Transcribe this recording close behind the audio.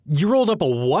You rolled up a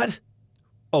what?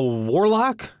 A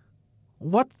warlock?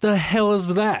 What the hell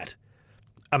is that?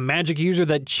 A magic user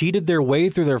that cheated their way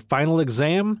through their final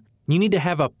exam? You need to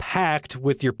have a pact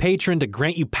with your patron to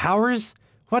grant you powers?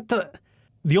 What the...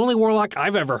 The only warlock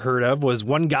I've ever heard of was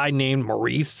one guy named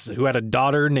Maurice who had a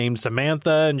daughter named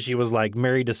Samantha, and she was like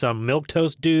married to some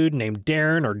milquetoast dude named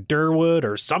Darren or Durwood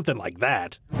or something like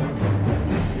that.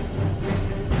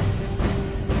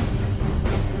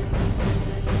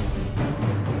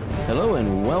 Hello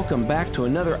and welcome back to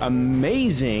another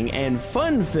amazing and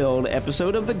fun-filled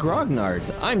episode of the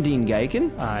Grognards. I'm Dean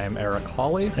Geiken. I'm Eric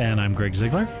Hawley. And I'm Greg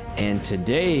Ziegler. And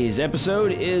today's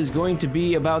episode is going to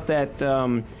be about that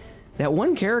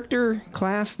one character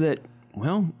class that,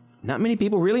 well, not many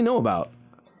people really know about.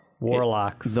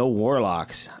 Warlocks. The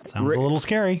Warlocks. Sounds a little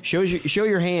scary. Show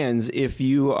your hands if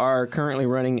you are currently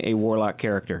running a Warlock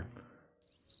character.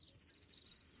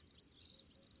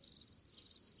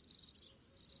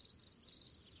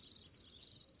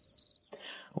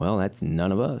 Well, that's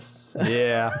none of us.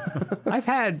 Yeah. I've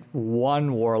had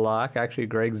one Warlock. Actually,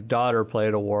 Greg's daughter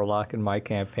played a Warlock in my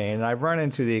campaign. And I've run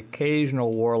into the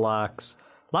occasional Warlocks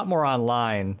a lot more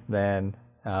online than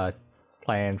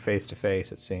playing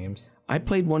face-to-face, it seems. I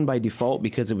played one by default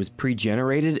because it was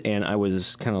pre-generated, and I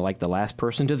was kind of like the last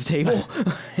person to the table.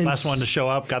 Last one to show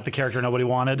up, got the character nobody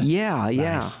wanted.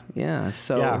 Yeah.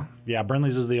 So Yeah,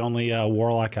 Brinley's is the only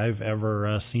Warlock I've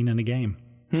ever seen in a game.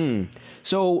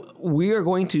 So we are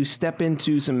going to step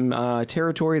into some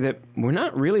territory that we're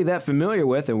not really that familiar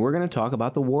with, and we're going to talk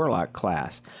about the Warlock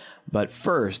class. But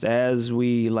first, as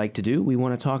we like to do, we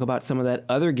want to talk about some of that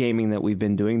other gaming that we've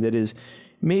been doing that is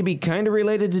maybe kind of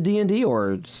related to D&D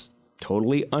or it's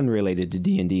totally unrelated to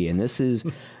D&D, and this is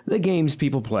the games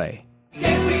people play.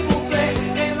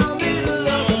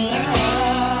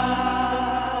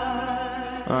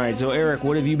 All right, so Eric,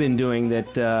 what have you been doing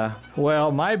that...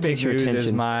 Well, my big your news is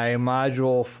attention? my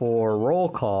module for Roll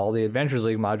Call, the Adventures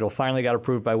League module, finally got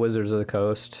approved by Wizards of the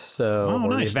Coast. So, or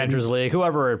the nice. Adventures League,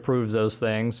 whoever approves those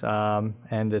things.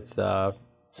 And it's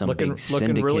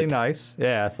looking really nice.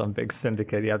 Yeah, some big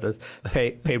syndicate. You have to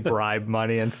pay bribe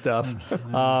money and stuff.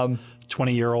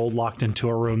 20-year-old locked into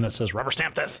a room that says, rubber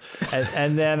stamp this.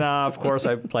 And then, of course,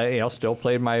 I still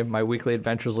played my weekly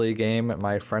Adventures League game at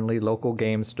my friendly local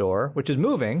game store, which is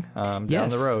moving down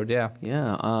the road, yeah.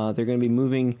 Yeah, they're going to be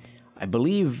moving, I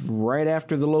believe, right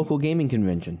after the local gaming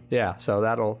convention. Yeah, so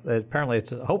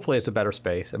hopefully it's a better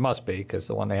space. It must be, because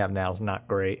the one they have now is not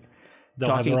great.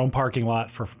 They'll have their own parking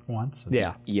lot for once.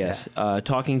 Yeah. Yes.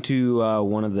 Talking to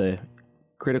one of the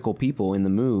critical people in the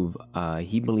move,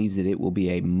 he believes that it will be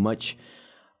a much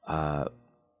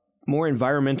more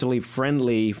environmentally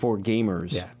friendly for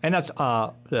gamers. Yeah, and that's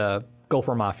the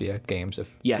Gopher Mafia games,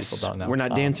 if people don't know. We're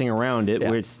not dancing around it.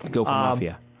 yeah. It's Gopher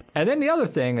Mafia. And then the other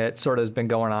thing that sort of has been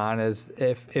going on is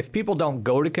if people don't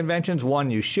go to conventions, one,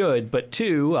 you should, but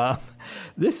two,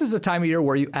 this is a time of year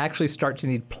where you actually start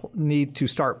to need to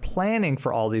start planning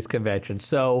for all these conventions.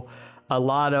 So a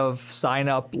lot of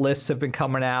sign-up lists have been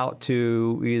coming out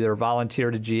to either volunteer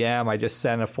to GM. I just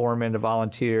sent a form in to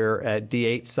volunteer at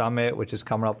D8 Summit, which is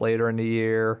coming up later in the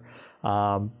year.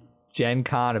 Gen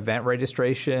Con event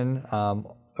registration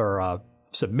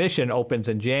submission opens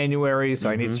in January, so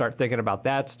I need to start thinking about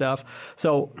that stuff.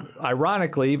 So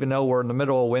ironically, even though we're in the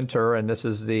middle of winter and this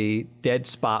is the dead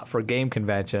spot for game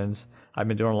conventions, I've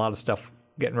been doing a lot of stuff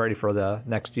getting ready for the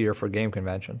next year for game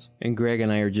conventions. And Greg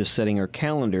and I are just setting our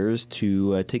calendars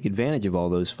to take advantage of all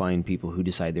those fine people who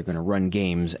decide they're going to run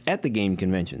games at the game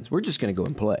conventions. We're just going to go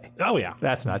and play. Oh, yeah.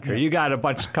 That's not true. You got a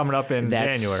bunch coming up in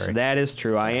January. That is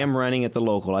true. I am running at the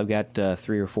local. I've got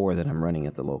 3 or 4 that I'm running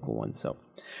at the local one. So,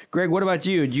 Greg, what about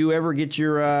you? Did you ever get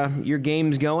your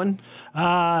games going?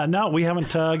 No, we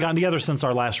haven't gotten together since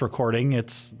our last recording.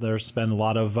 There's been a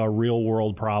lot of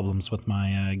real-world problems with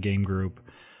my game group.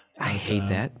 I hate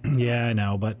that. Yeah, I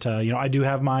know, but I do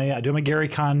have my Gary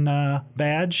Con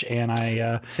badge, and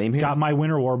I Same here. got my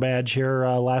Winter War badge here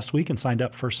last week and signed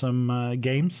up for some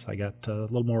games. I got a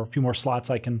few more slots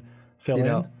I can fill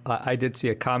in. I did see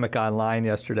a comic online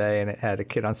yesterday, and it had a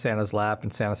kid on Santa's lap,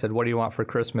 and Santa said, "What do you want for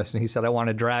Christmas?" And he said, "I want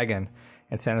a dragon."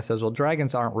 And Santa says, "Well,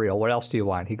 dragons aren't real. What else do you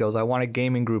want?" He goes, "I want a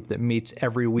gaming group that meets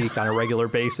every week on a regular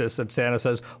basis." And Santa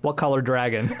says, "What color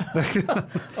dragon?"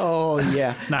 Oh,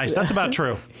 yeah. Nice. That's about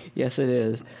true. Yes, it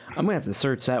is. I'm going to have to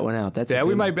search that one out. That's I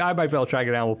might be able to track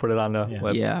it down. We'll put it on the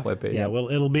webpage. Yeah, well,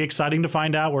 it'll be exciting to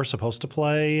find out. We're supposed to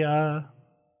play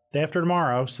day after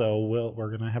tomorrow, so we're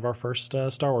going to have our first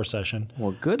Star Wars session.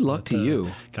 Well, good luck to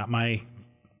you. Got my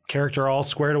character all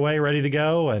squared away, ready to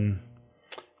go, and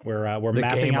we're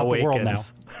mapping out the world now.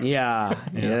 Yeah,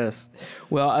 yes.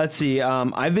 Well, let's see.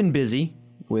 I've been busy.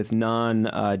 with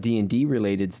non D&D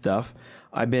related stuff.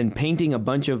 I've been painting a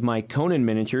bunch of my Conan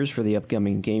miniatures for the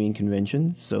upcoming gaming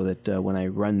convention, so that when I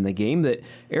run the game that,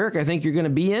 Eric, I think you're going to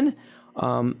be in,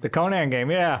 The Conan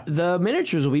game, yeah. the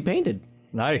miniatures will be painted.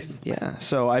 Nice. Yeah,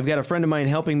 so I've got a friend of mine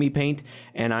helping me paint,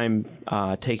 and I'm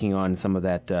taking on some of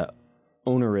that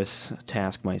onerous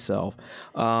task myself.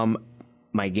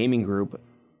 My gaming group,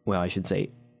 well, I should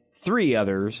say 3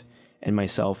 others, and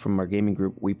myself from our gaming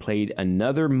group, we played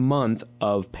another month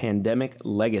of Pandemic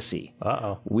Legacy.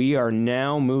 Uh-oh. We are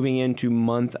now moving into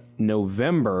month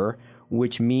November,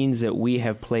 which means that we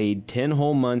have played 10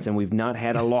 whole months and we've not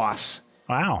had a loss.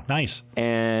 Wow, nice.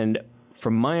 And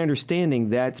from my understanding,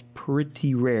 that's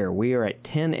pretty rare. We are at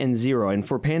 10-0. And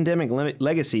for Pandemic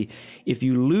Legacy, if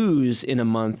you lose in a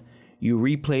month, you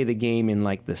replay the game in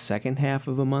like the second half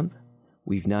of a month.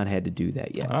 We've not had to do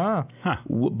that yet.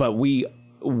 But we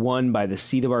won by the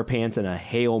seat of our pants and a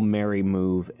Hail Mary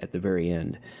move at the very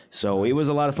end. So it was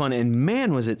a lot of fun, and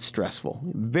man, was it stressful.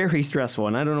 Very stressful,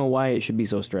 and I don't know why it should be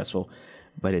so stressful,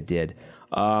 but it did.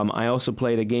 I also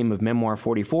played a game of Memoir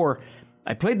 44.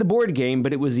 I played the board game,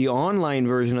 but it was the online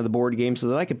version of the board game so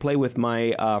that I could play with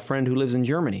my friend who lives in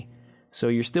Germany. So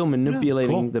you're still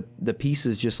manipulating the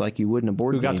pieces just like you would in a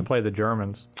board game. Who got to play the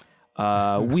Germans?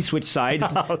 We switched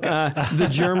sides. The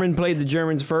German played the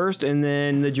Germans first, and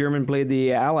then the German played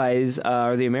the Allies,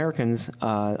 or the Americans,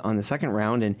 on the second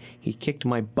round, and he kicked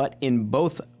my butt in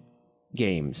both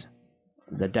games.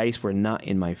 The dice were not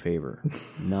in my favor.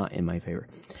 Not in my favor.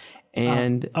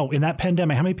 And in that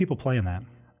pandemic, how many people play in that?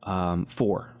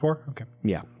 4. 4? Okay.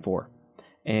 Yeah, 4.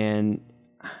 And,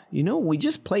 we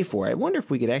just play 4. I wonder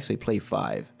if we could actually play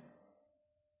 5.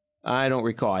 I don't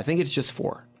recall. I think it's just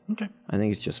 4. Okay. I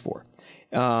think it's just 4.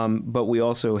 But we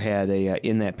also had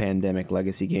in that Pandemic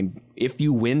Legacy game, if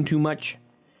you win too much,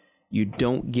 you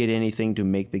don't get anything to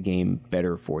make the game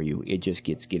better for you. It just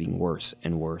getting worse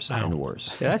and worse and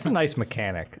worse. Yeah, that's a nice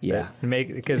mechanic. Yeah.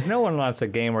 Because no one wants a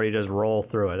game where you just roll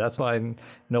through it. That's why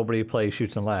nobody plays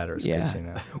Chutes and Ladders.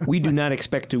 Yeah. We do not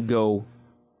expect to go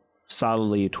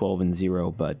solidly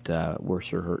 12-0, but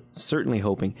we're certainly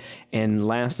hoping. And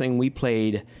last thing, we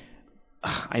played...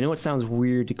 I know it sounds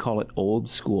weird to call it old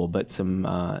school, but some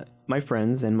my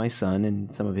friends and my son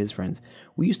and some of his friends,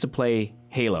 we used to play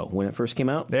Halo when it first came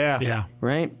out. Yeah.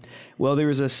 Right? Well, there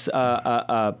was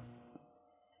I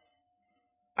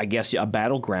guess a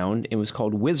battleground. It was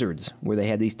called Wizards, where they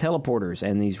had these teleporters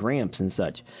and these ramps and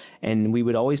such. And we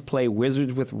would always play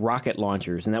Wizards with rocket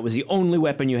launchers, and that was the only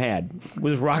weapon you had,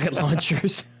 was rocket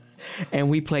launchers. And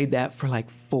we played that for like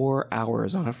 4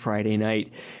 hours on a Friday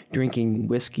night, drinking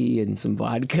whiskey and some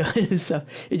vodka and stuff.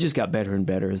 It just got better and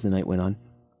better as the night went on.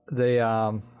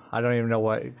 I don't even know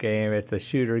what game. It's a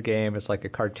shooter game. It's like a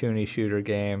cartoony shooter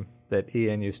game that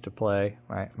Ian used to play.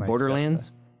 My Borderlands?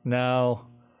 No.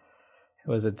 It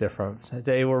was a different...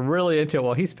 They were really into it.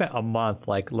 Well, he spent a month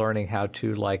like learning how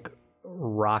to like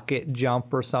rocket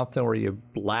jump or something where you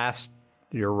blast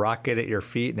your rocket at your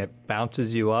feet and it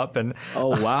bounces you up. And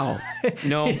oh, wow.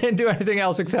 No. He didn't do anything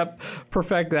else except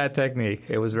perfect that technique.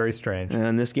 It was very strange.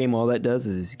 And this game, all that does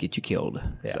is get you killed.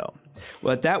 Yeah. So,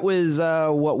 but that was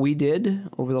what we did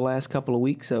over the last couple of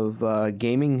weeks of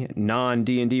gaming,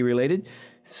 non-D&D related.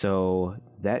 So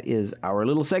that is our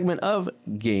little segment of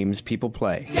Games People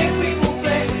Play. Games people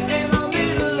play in the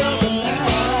middle of the night.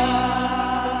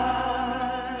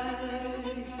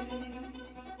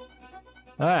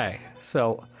 All right,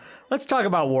 so let's talk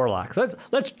about Warlocks.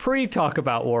 Let's pre-talk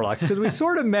about Warlocks, because we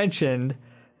sort of mentioned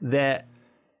that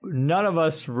none of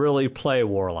us really play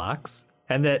Warlocks,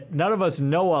 and that none of us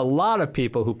know a lot of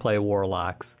people who play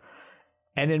Warlocks.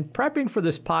 And in prepping for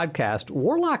this podcast,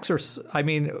 Warlocks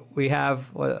we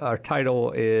have, our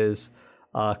title is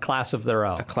a class of their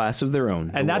own. A class of their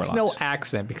own. And that's Warlocks. no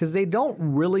accident, because they don't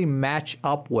really match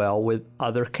up well with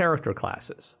other character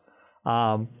classes.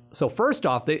 So first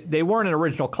off, they weren't an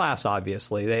original class,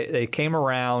 obviously. They came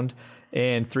around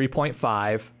in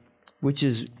 3.5.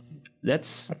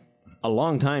 That's a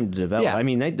long time to develop. Yeah. I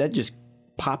mean, that just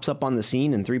pops up on the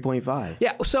scene in 3.5.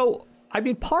 Yeah, so,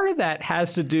 part of that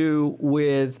has to do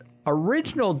with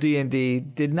original D&D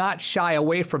did not shy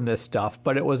away from this stuff,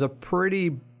 but it was a pretty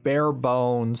bare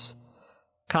bones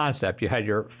concept. You had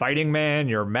your fighting man,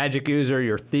 your magic user,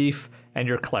 your thief, and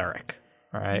your cleric.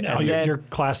 All right. Your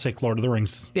classic Lord of the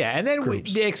Rings. Yeah, and then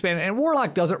they expanded, and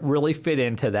Warlock doesn't really fit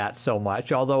into that so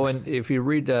much. Although, if you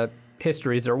read the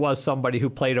histories, there was somebody who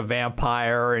played a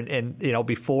vampire, and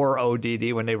before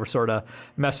ODD when they were sort of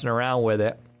messing around with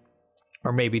it,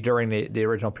 or maybe during the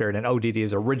original period. And ODD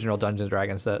is original Dungeons &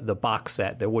 Dragons, the box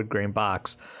set, the wood grain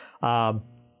box. But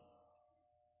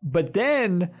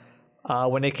then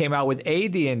when they came out with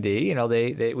AD&D, you know,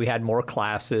 we had more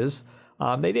classes.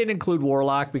 They didn't include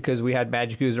Warlock because we had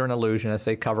Magic User and Illusionist.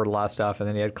 They covered a lot of stuff. And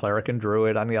then you had Cleric and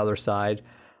Druid on the other side.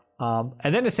 And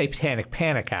then the Satanic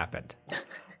Panic happened.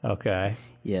 Okay.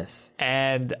 Yes.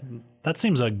 And That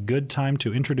seems a good time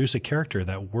to introduce a character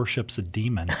that worships a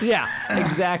demon. yeah,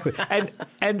 exactly.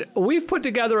 And we've put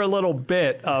together a little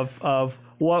bit of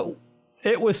what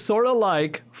it was sort of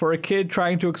like for a kid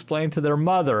trying to explain to their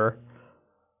mother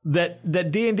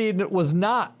that D&D was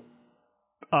not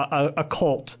a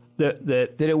cult.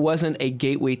 That it wasn't a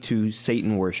gateway to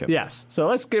Satan worship. Yes. So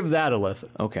let's give that a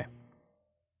listen. Okay.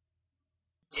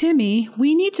 Timmy,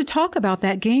 we need to talk about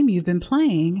that game you've been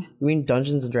playing. You mean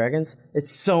Dungeons and Dragons?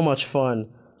 It's so much fun.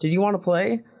 Did you want to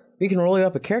play? We can roll you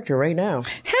up a character right now.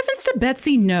 Heavens to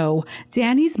Betsy, no.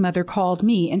 Danny's mother called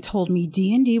me and told me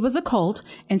D&D was a cult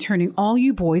and turning all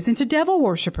you boys into devil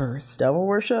worshippers. Devil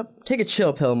worship? Take a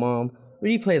chill pill, Mom.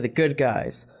 We play the good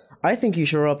guys. I think you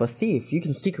should roll up a thief. You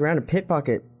can sneak around and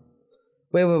pickpocket.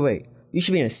 Wait. You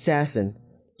should be an assassin,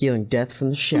 dealing death from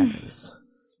the shadows.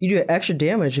 You do extra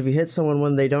damage if you hit someone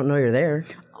when they don't know you're there.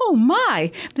 Oh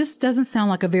my, this doesn't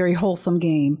sound like a very wholesome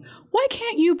game. Why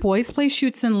can't you boys play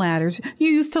Chutes and Ladders? You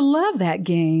used to love that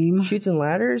game. Chutes and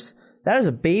Ladders? That is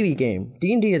a baby game.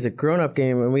 D&D is a grown-up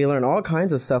game, and we learn all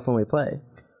kinds of stuff when we play.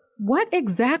 What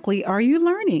exactly are you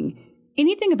learning?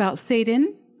 Anything about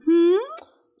Satan?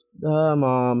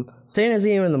 Mom. Satan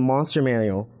isn't even in the monster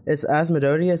manual. It's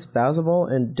Asmodeus,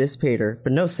 Beelzebul, and Dispater,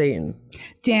 but no Satan.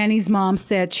 Danny's mom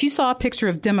said she saw a picture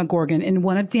of Demogorgon in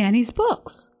one of Danny's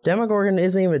books. Demogorgon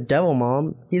isn't even a devil,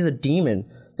 Mom. He's a demon.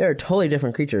 They're a totally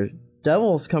different creature.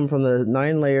 Devils come from the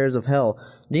 9 layers of hell.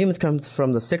 Demons come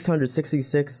from the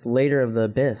 666th layer of the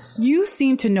abyss. You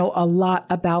seem to know a lot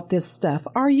about this stuff.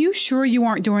 Are you sure you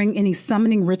aren't doing any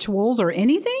summoning rituals or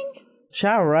anything?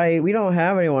 Shout right, we don't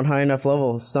have anyone high enough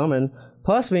level to summon.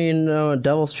 Plus, we need to know a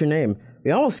devil's true name.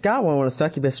 We almost got one when a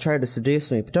succubus tried to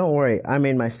seduce me, but don't worry, I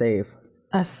made my save.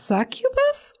 A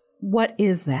succubus? What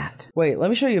is that? Wait, let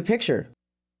me show you a picture.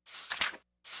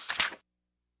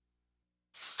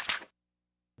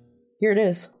 Here it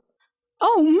is.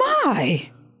 Oh my!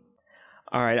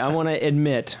 All right, I want to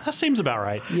admit. That seems about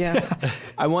right. Yeah.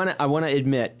 I want to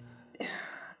admit,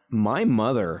 my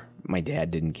mother, my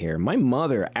dad didn't care. My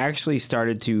mother actually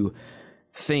started to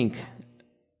think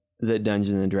that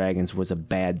Dungeons and Dragons was a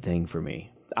bad thing for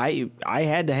me. I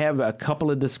had to have a couple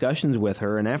of discussions with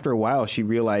her, and after a while she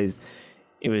realized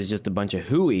it was just a bunch of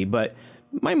hooey. But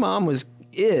my mom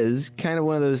is kind of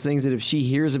one of those things that if she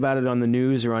hears about it on the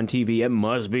news or on TV, it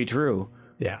must be true.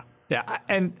 Yeah.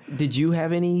 And Did you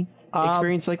have any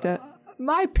experience like that?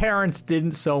 my parents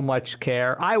didn't so much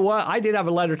care. I did have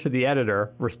a letter to the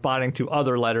editor responding to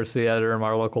other letters to the editor in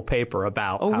our local paper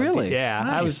about. Oh, really? Yeah.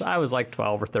 Nice. I was like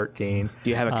 12 or 13. Do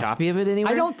you have a copy of it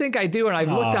anywhere? I don't think I do, and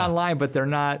I've looked online, but they're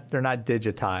not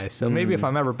digitized. So maybe if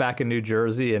I'm ever back in New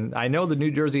Jersey, and I know the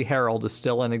New Jersey Herald is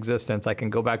still in existence, I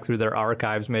can go back through their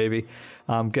archives maybe,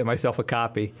 get myself a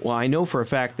copy. Well, I know for a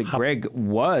fact that Greg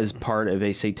was part of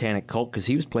a satanic cult because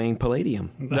he was playing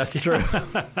Palladium. That's true.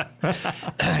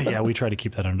 Yeah, we try to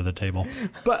keep that under the table.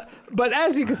 But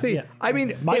as you can see, I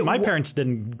mean, My parents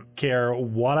didn't care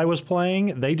what I was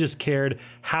playing. They just cared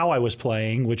how I was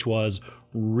playing, which was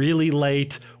really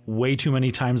late, way too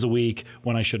many times a week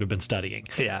when I should have been studying.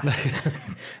 Yeah.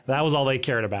 That was all they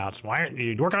cared about. Why aren't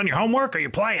you working on your homework or you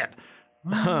playing?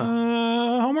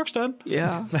 Homework's done.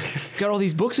 Yeah. Got all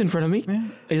these books in front of me. Yeah.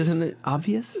 Isn't it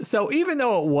obvious? So even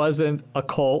though it wasn't a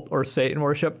cult or Satan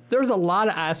worship, there's a lot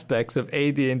of aspects of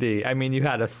AD&D. I mean, you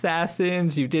had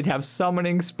assassins, you did have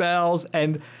summoning spells,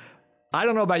 and I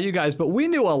don't know about you guys, but we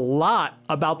knew a lot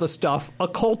about the stuff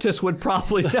occultists would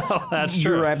probably know. That's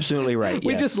true. You're absolutely right.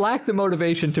 We just lacked the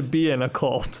motivation to be in a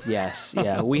cult. Yes,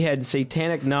 yeah. We had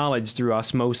satanic knowledge through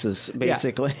osmosis,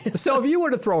 basically. Yeah. So if you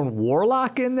would have thrown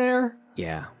Warlock in there,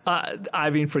 Yeah. I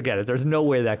mean, forget it. There's no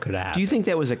way that could happen. Do you think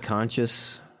that was a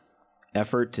conscious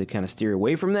effort to kind of steer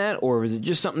away from that, or was it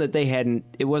just something that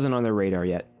it wasn't on their radar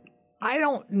yet? I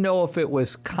don't know if it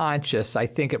was conscious. I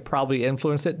think it probably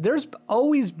influenced it. There's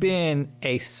always been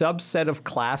a subset of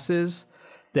classes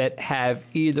that have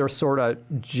either sort of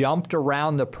jumped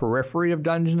around the periphery of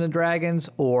Dungeons and Dragons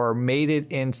or made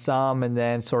it in some and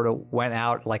then sort of went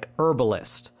out, like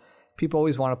herbalist. People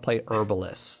always want to play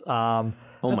herbalists.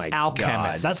 Oh my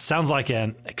alchemists. That sounds like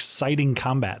an exciting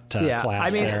combat class.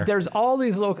 I mean, there's all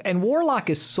these little, and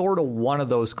Warlock is sort of one of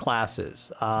those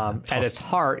classes. At its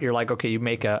heart, you're like, okay, you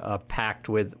make a pact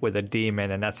with a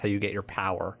demon, and that's how you get your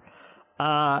power.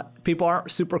 People aren't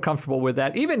super comfortable with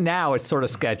that. Even now, it's sort of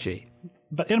sketchy.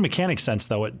 But in a mechanic sense,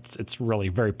 though, it's really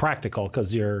very practical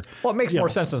because you're. Well, it makes more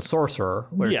sense than sorcerer,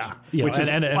 which, which is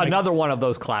another one of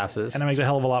those classes. And it makes a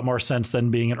hell of a lot more sense than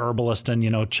being an herbalist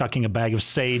and chucking a bag of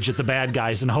sage at the bad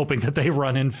guys and hoping that they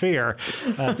run in fear.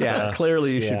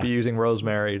 Clearly you should be using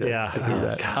rosemary to do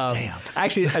that. God damn.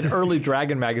 Actually, an early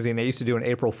Dragon magazine, they used to do an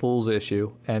April Fool's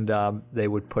issue, and they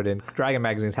would put in Dragon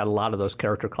magazines had a lot of those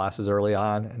character classes early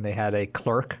on, and they had a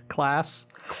clerk class.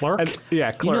 Clerk?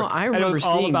 Clerk. I and remember it was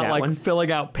all seeing about that like one.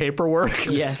 filling out paperwork.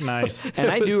 Yes, Nice. And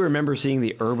I do remember seeing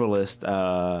the herbalist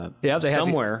They had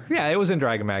somewhere. it was in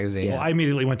Dragon magazine. Well, I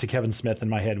immediately went to Kevin Smith in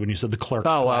my head when you said the clerk's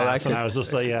class, and I was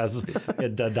just like,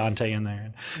 it had Dante in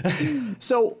there.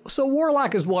 So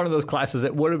Warlock is one of those classes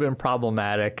that would have been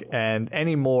problematic, and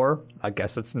anymore, I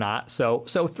guess it's not. So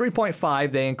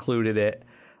 3.5, they included it.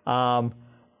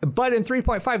 But in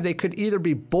 3.5, they could either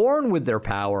be born with their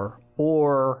power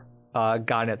or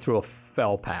gotten it through a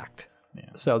fell pact. Yeah.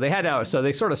 So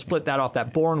they sort of split that off.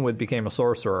 That born with became a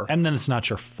sorcerer. And then it's not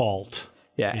your fault.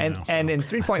 Yeah, and in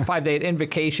 3.5 they had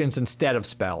invocations instead of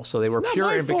spells, so they were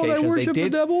pure invocations.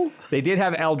 They did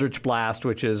have Eldritch Blast,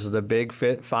 which is the big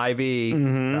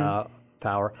 5e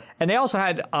power, and they also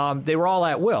had they were all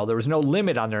at will. There was no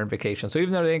limit on their invocation, so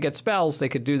even though they didn't get spells, they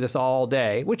could do this all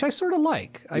day, which I sort of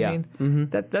like. I mean,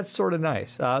 that's sort of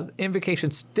nice.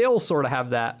 Invocations still sort of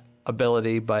have that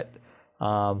ability, but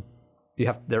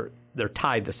they're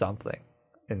tied to something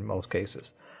in most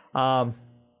cases.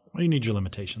 Well, you need your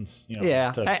limitations.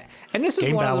 And this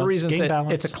is one of the reasons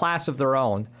that it's a class of their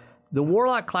own. The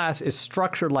Warlock class is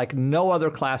structured like no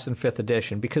other class in 5th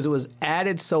edition because it was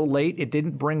added so late, it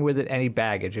didn't bring with it any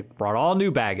baggage. It brought all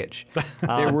new baggage.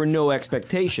 There were no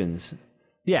expectations.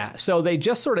 Yeah, so they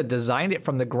just sort of designed it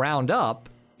from the ground up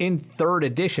in 3rd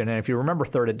edition. And if you remember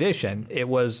 3rd edition, it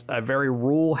was a very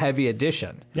rule-heavy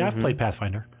edition. Yeah, I've played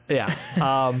Pathfinder. Yeah.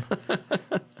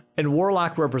 And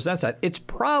Warlock represents that. It's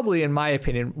probably, in my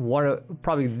opinion,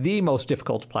 probably the most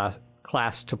difficult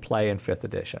class to play in 5th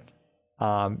edition.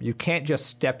 You can't just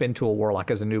step into a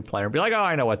Warlock as a new player and be like, oh,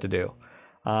 I know what to do.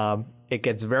 It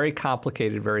gets very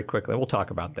complicated very quickly. We'll talk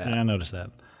about that. Yeah, I noticed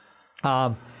that.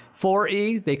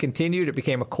 4E, they continued. It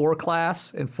became a core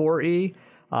class in 4E.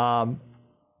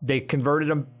 They converted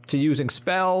them to using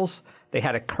spells. They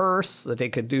had a curse that they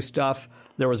could do stuff.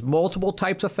 There was multiple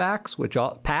types of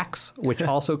pacts, which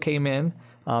also came in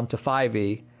to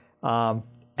 5e.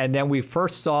 And then we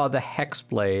first saw the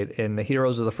Hexblade in the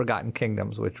Heroes of the Forgotten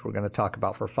Kingdoms, which we're going to talk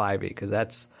about for 5e, because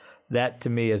that to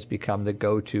me has become the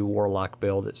go-to Warlock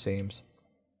build, it seems.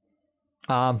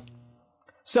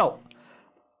 So,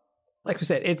 like we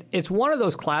said, it's one of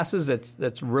those classes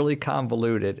that's really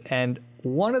convoluted, and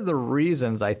one of the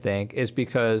reasons I think is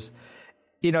because,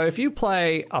 if you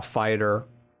play a fighter,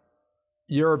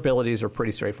 your abilities are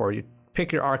pretty straightforward. You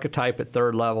pick your archetype at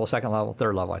 3rd level, 2nd level,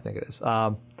 3rd level, I think it is.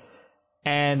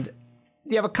 And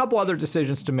you have a couple other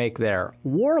decisions to make there.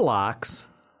 Warlocks,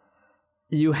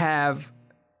 you have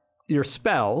your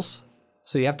spells.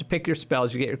 So you have to pick your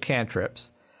spells. You get your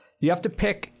cantrips. You have to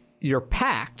pick your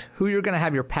pact, who you're going to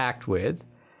have your pact with.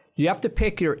 You have to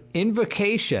pick your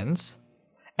invocations.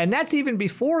 And that's even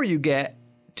before you get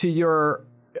to your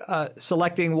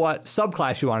selecting what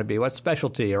subclass you want to be, what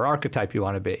specialty or archetype you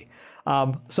want to be.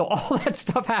 So all that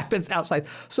stuff happens outside.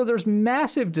 So there's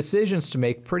massive decisions to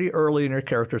make pretty early in your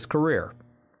character's career.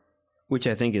 Which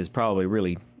I think is probably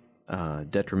really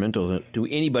detrimental to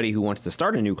anybody who wants to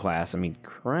start a new class. I mean,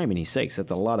 criminy sakes,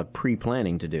 that's a lot of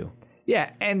pre-planning to do.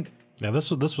 Yeah, and... Yeah,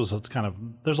 this was kind of...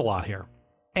 There's a lot here.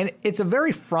 And it's a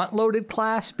very front-loaded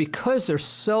class because there's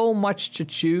so much to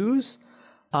choose.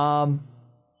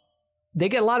 They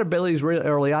get a lot of abilities really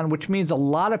early on, which means a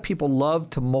lot of people love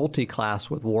to multi-class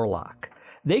with Warlock.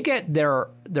 They get their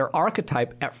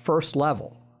archetype at 1st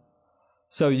level.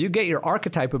 So you get your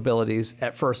archetype abilities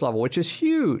at 1st level, which is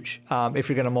huge if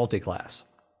you're going to multi-class.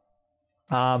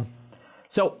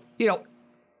 So,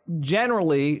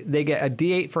 generally they get a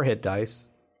D8 for hit dice,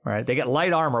 right? They get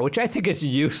light armor, which I think is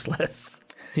useless.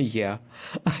 Yeah.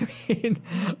 I mean,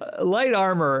 light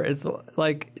armor is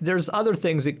like, there's other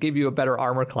things that give you a better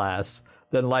armor class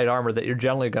than light armor that you're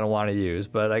generally going to want to use,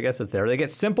 but I guess it's there. They get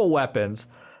simple weapons.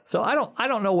 So I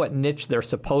don't know what niche they're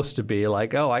supposed to be.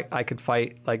 Like, I could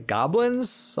fight like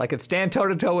goblins. I could stand toe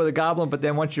to toe with a goblin, but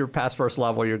then once you're past 1st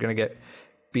level, you're going to get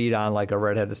beat on like a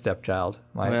redheaded stepchild.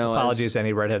 My apologies,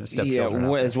 any redheaded stepchildren.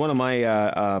 Yeah, as one of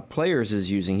my players is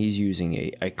using, he's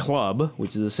using a club,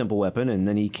 which is a simple weapon, and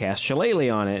then he casts Shillelagh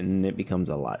on it, and it becomes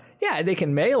a lot. Yeah, they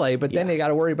can melee, but then they got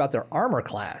to worry about their armor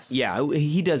class. Yeah,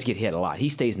 he does get hit a lot. He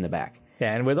stays in the back.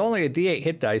 Yeah, and with only a D8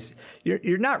 hit dice,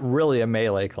 you're not really a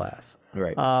melee class.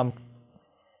 Right. Although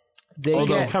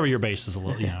cover your bases a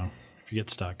little, if if you get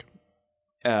stuck.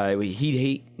 I'm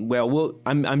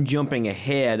jumping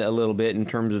ahead a little bit in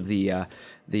terms of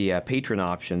the patron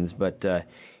options, but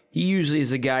he usually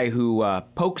is a guy who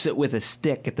pokes it with a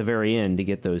stick at the very end to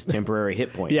get those temporary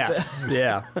hit points. Yes.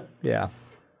 Yeah.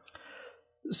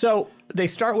 So they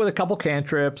start with a couple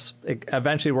cantrips. It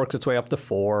eventually works its way up to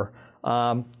 4.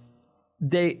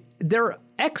 Their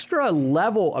extra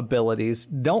level abilities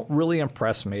don't really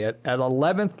impress me. At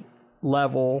 11th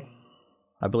level,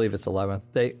 I believe it's 11th.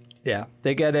 They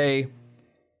get a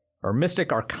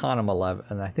Mystic Arcanum 11,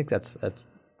 and I think that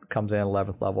comes in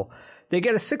 11th level. They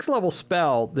get a 6th level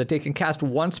spell that they can cast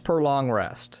once per long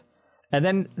rest, and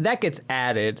then that gets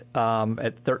added at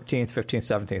 13th,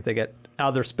 15th, 17th. They get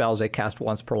other spells they cast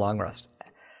once per long rest.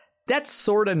 That's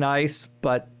sort of nice,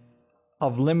 but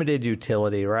of limited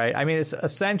utility, right? I mean, it's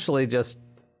essentially just,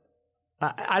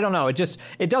 I don't know.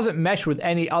 It doesn't mesh with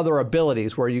any other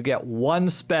abilities where you get one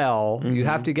spell, you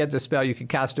have to get the spell, you can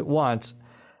cast it once.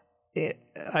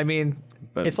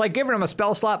 It's like giving them a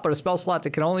spell slot, but a spell slot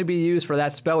that can only be used for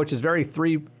that spell, which is very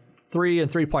 3 and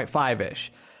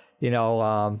 3.5-ish.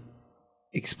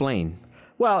 Explain.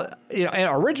 Well, in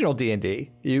original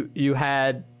D&D, you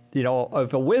had,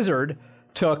 if a wizard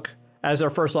took as their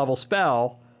first level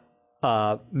spell,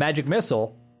 Magic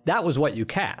Missile, that was what you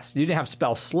cast. You didn't have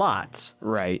spell slots.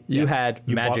 Right. You had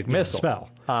Magic Missile.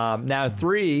 Spell. Now in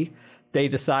 3, they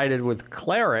decided with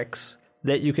clerics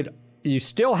that you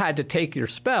still had to take your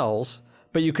spells,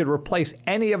 but you could replace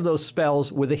any of those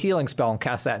spells with a healing spell and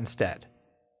cast that instead.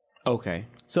 Okay.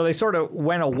 So they sort of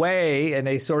went away and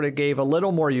they sort of gave a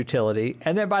little more utility.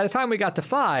 And then by the time we got to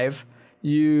 5,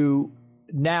 you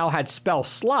now had spell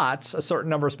slots, a certain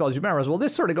number of spells you memorize. Well,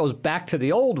 this sort of goes back to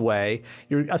the old way.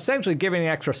 You're essentially giving an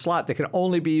extra slot that can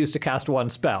only be used to cast one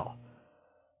spell.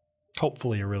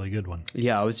 Hopefully a really good one.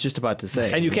 Yeah, I was just about to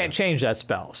say. And you can't change that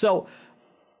spell. So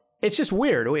it's just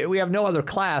weird. We have no other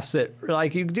class that,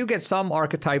 like, you do get some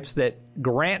archetypes that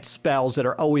grant spells that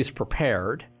are always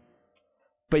prepared,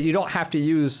 but you don't have to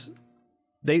use...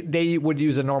 They would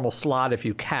use a normal slot if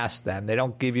you cast them. They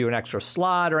don't give you an extra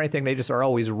slot or anything. They just are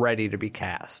always ready to be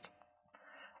cast.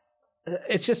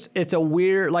 It's a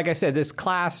weird... Like I said, this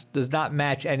class does not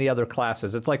match any other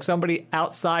classes. It's like somebody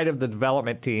outside of the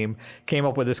development team came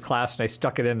up with this class and they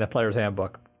stuck it in the player's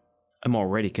handbook. I'm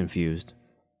already confused.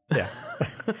 Yeah.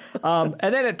 And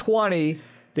then at 20,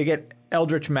 they get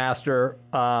Eldritch Master.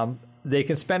 They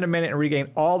can spend a minute and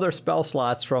regain all their spell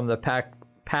slots from the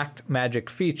Pact Magic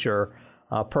feature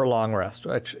per long rest,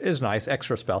 which is nice,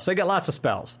 extra spells. So they get lots of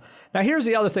spells. Now, here's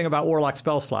the other thing about Warlock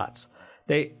spell slots.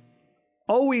 They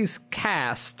always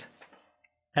cast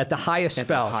at the highest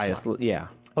spell slot. Yeah.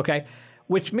 Okay?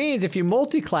 Which means if you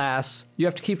multi-class, you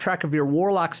have to keep track of your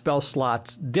Warlock spell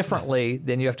slots differently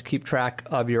than you have to keep track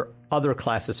of your other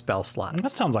classes' spell slots.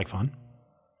 That sounds like fun.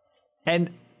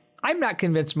 And I'm not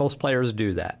convinced most players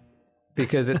do that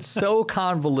because it's so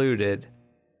convoluted.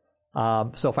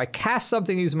 So if I cast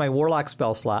something using my Warlock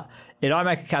spell slot, it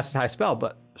automatically casts a high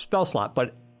spell slot.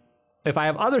 But if I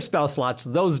have other spell slots,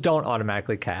 those don't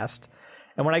automatically cast.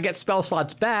 And when I get spell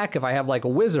slots back, if I have like a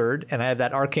wizard and I have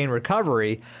that arcane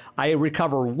recovery, I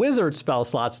recover wizard spell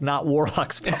slots, not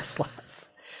Warlock spell slots.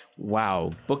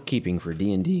 Wow, bookkeeping for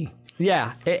D&D.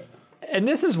 Yeah, and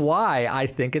this is why I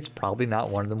think it's probably not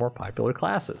one of the more popular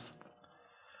classes.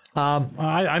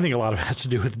 I think a lot of it has to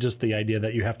do with just the idea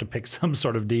that you have to pick some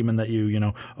sort of demon that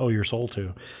you owe your soul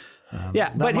to.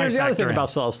 Yeah, but here's the other thing about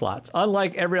spell slots.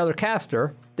 Unlike every other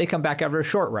caster, they come back after a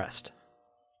short rest.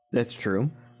 That's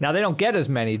true. Now, they don't get as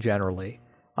many generally,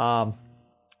 but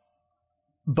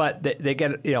they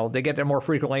get them more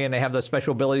frequently, and they have the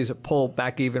special abilities that pull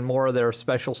back even more of their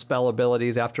special spell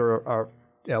abilities after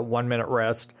a 1 minute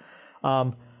rest.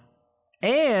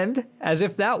 And as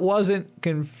if that wasn't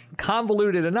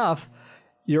convoluted enough,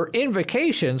 your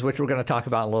invocations, which we're going to talk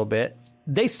about in a little bit,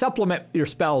 they supplement your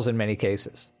spells in many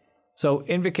cases. So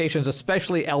invocations,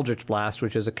 especially Eldritch Blast,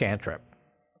 which is a cantrip.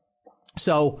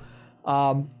 So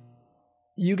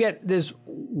you get this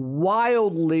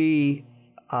wildly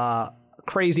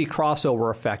crazy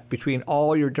crossover effect between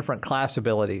all your different class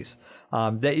abilities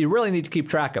that you really need to keep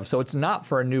track of. So it's not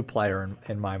for a new player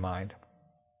in my mind.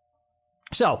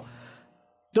 So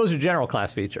those are general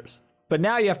class features. But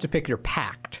now you have to pick your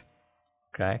pact.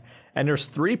 Okay? And there's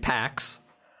 3 pacts.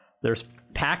 There's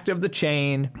Pact of the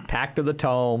Chain, Pact of the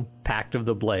Tome, Pact of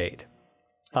the Blade.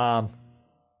 They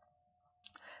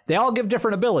all give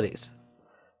different abilities.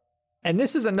 And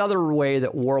this is another way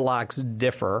that Warlocks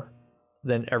differ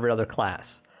than every other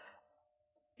class.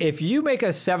 If you make a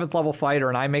 7th level fighter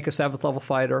and I make a 7th level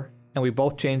fighter, and we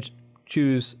both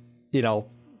choose,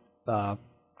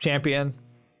 champion,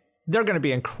 they're going to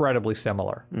be incredibly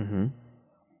similar. Mm-hmm.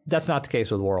 That's not the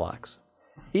case with Warlocks.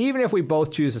 Even if we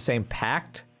both choose the same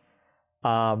pact,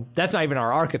 that's not even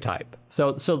our archetype.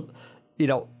 So you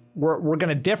know, we're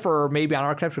going to differ maybe on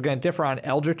archetypes. We're going to differ on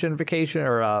Eldritch Invocation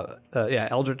or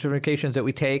Eldritch Invocations that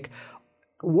we take.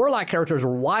 Warlock characters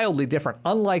are wildly different,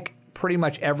 unlike pretty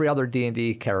much every other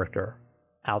D&D character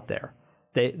out there.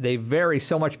 They vary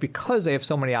so much because they have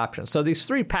so many options. So these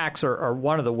 3 packs are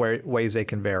one of the ways they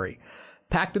can vary.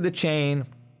 Pact of the Chain,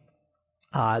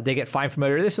 they get Find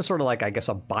Familiar. This is sort of like, I guess,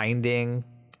 a binding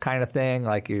kind of thing,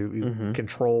 like you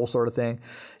control sort of thing.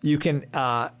 You can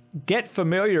get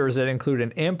familiars that include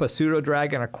an imp, a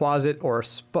pseudo-dragon, a quasit, or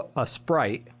a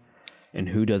sprite. And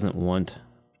who doesn't want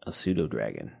a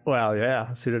pseudo-dragon? Well,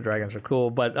 yeah, pseudo-dragons are cool,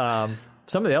 but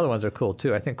some of the other ones are cool,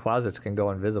 too. I think quasits can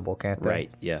go invisible, can't they?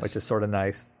 Right, yes. Which is sort of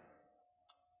nice.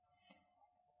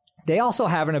 They also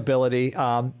have an ability.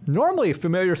 Normally,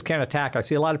 familiars can't attack. I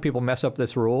see a lot of people mess up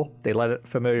this rule. They let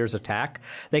familiars attack.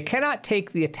 They cannot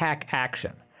take the attack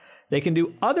action. They can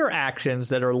do other actions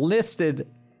that are listed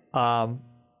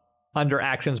under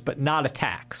actions, but not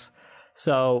attacks.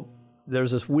 So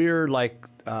there's this weird, like,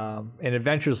 in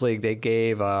Adventures League, they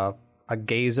gave a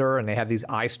gazer, and they have these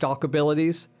eye stalk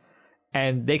abilities.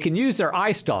 And they can use their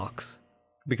eye stalks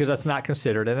because that's not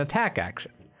considered an attack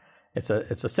action. It's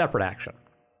a separate action.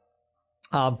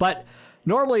 But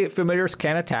normally familiars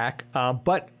can attack,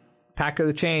 but Pact of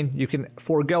the Chain, you can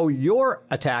forego your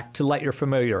attack to let your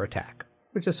familiar attack,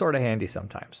 which is sort of handy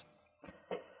sometimes.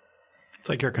 It's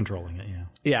like you're controlling it,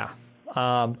 yeah.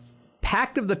 Yeah.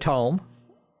 Pact of the Tome,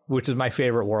 which is my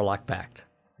favorite Warlock pact,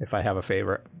 if I have a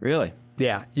favorite. Really?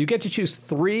 Yeah. You get to choose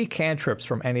 3 cantrips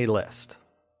from any list.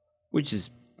 Which is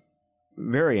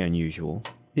very unusual.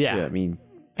 Yeah. I mean,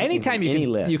 anytime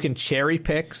you can cherry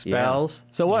pick spells.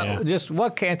 Yeah. So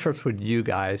what cantrips would you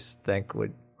guys think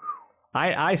would?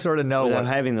 I sort of know. Without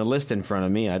having the list in front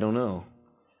of me, I don't know.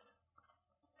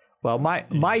 Well,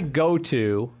 my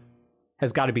go-to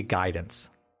has got to be Guidance.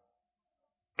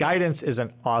 Guidance is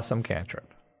an awesome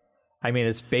cantrip. I mean,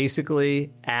 it's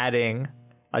basically adding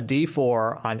a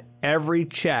D4 on every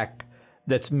check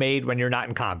that's made when you're not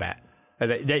in combat.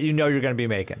 That you know you're going to be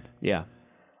making. Yeah.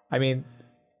 I mean,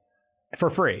 for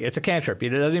free. It's a cantrip. It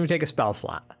doesn't even take a spell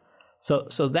slot. So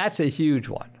that's a huge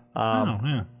one.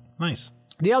 Yeah. Nice.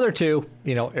 The other 2,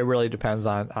 you know, it really depends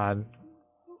on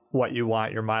what you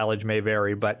want. Your mileage may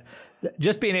vary, but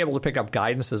just being able to pick up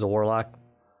Guidance as a Warlock,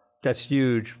 that's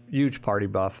huge party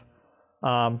buff.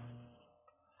 And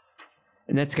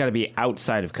that's got to be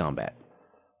outside of combat.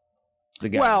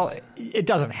 Well, it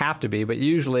doesn't have to be, but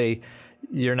usually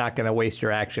you're not going to waste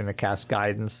your action to cast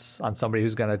Guidance on somebody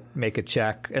who's going to make a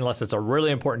check, unless it's a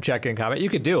really important check in combat. You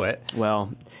could do it.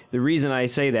 Well, the reason I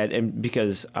say that, and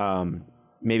because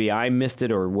maybe I missed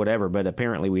it or whatever, but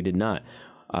apparently we did not.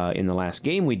 In the last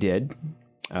game we did,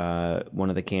 one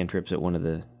of the cantrips that one of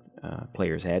the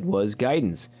players had was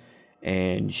Guidance.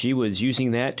 And she was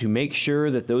using that to make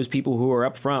sure that those people who were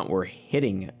up front were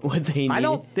hitting what they needed. I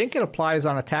don't think it applies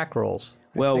on attack rolls.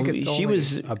 Well, I think it's she only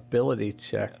was ability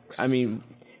checks. I mean,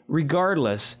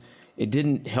 regardless, it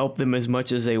didn't help them as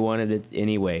much as they wanted it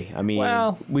anyway. I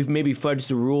mean, we've maybe fudged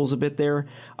the rules a bit there,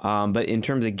 but in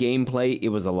terms of gameplay, it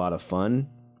was a lot of fun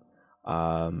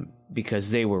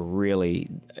because they were really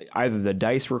either the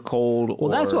dice were cold. Well,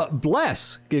 that's what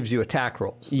Bless gives you attack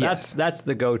rolls. Yes. That's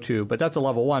the go-to, but that's a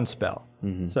level 1 spell.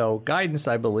 Mm-hmm. So Guidance,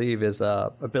 I believe, is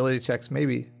ability checks.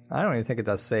 Maybe I don't even think it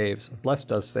does saves. Bless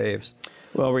does saves.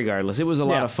 Well, regardless, it was a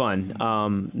lot of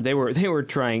fun. They were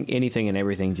trying anything and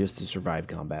everything just to survive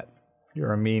combat.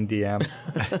 You're a mean DM.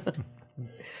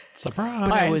 Surprise!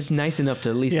 But I was nice enough to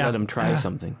at least let them try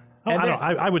something. Oh,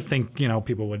 I would think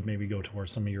people would maybe go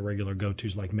towards some of your regular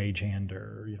go-tos like Mage Hand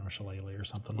or Shillelagh or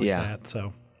something like that.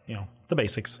 So the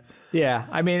basics. Yeah,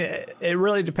 I mean it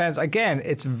really depends. Again,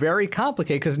 it's very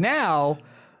complicated because now,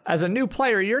 as a new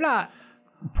player, you're not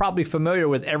probably familiar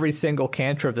with every single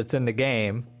cantrip that's in the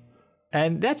game.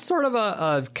 And that's sort of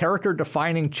a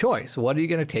character-defining choice. What are you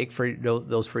going to take for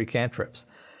those free cantrips?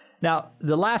 Now,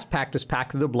 the last pact is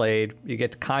Pact of the Blade. You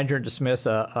get to conjure and dismiss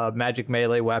a magic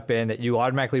melee weapon that you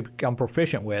automatically become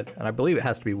proficient with. And I believe it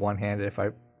has to be one-handed if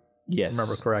I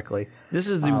remember correctly. This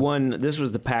is the one. This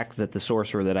was the pact that the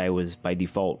sorcerer that I was by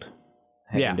default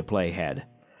having to play had.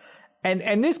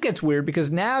 And this gets weird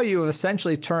because now you have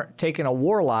essentially taken a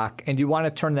warlock and you want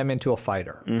to turn them into a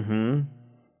fighter. Mm-hmm.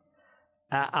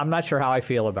 I'm not sure how I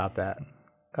feel about that.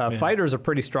 Fighter's a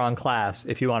pretty strong class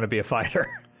if you want to be a fighter.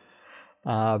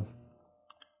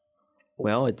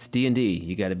 Well, it's D&D.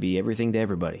 You got to be everything to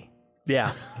everybody.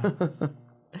 Yeah.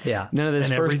 Yeah. None of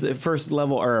this first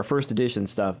level or first edition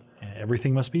stuff.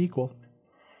 Everything must be equal.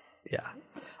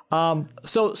 Yeah.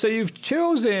 So you've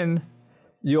chosen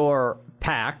your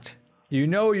pact. You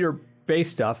know your base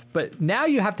stuff, but now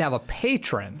you have to have a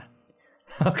patron.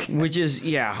 Okay. Which is,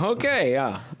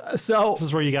 okay. So This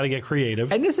is where you got to get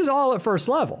creative. and this is all at first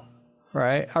level,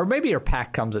 right? Or maybe your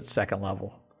pact comes at second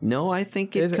level. No, I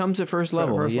think Is it it? comes at first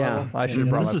level. First yeah. level? I should have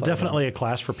brought This is myself definitely a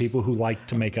class for people who like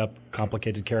to make up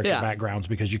complicated character Yeah. backgrounds,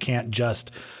 because you can't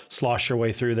just slosh your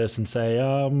way through this and say,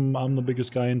 I'm the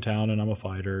biggest guy in town and I'm a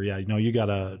fighter. Yeah, you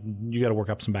gotta work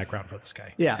up some background for this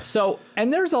guy. Yeah. So,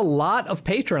 and there's a lot of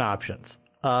patron options.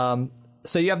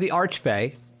 So you have the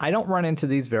Archfey. I don't run into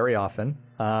these very often.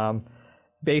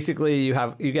 Basically, you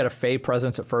get a Fey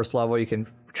presence at first level. You can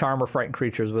charm or frighten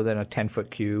creatures within a 10-foot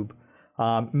cube.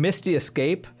 Misty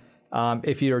Escape.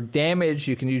 If you're damaged,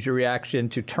 you can use your reaction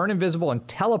to turn invisible and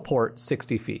teleport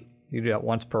 60 feet. You do that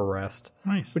once per rest.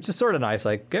 Nice. Which is sort of nice.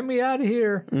 Like, get me out of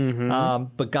here.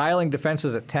 Beguiling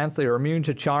defenses at 10th. You're immune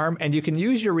to charm. And you can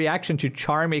use your reaction to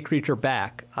charm a creature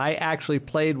back. I actually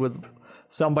played with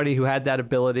somebody who had that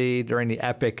ability during the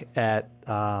Epic at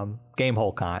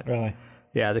Gamehole Con. Really?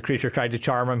 Yeah, the creature tried to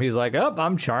charm him. He's like, "Oh,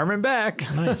 I'm charming back."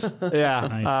 Nice. Yeah,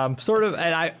 Nice. sort of.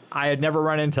 And I had never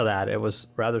run into that. It was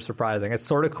rather surprising. It's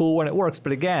sort of cool when it works,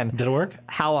 but again, Did it work?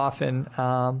 how often?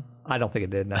 I don't think it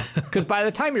did. No, because by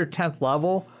the time you're 10th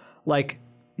level, like,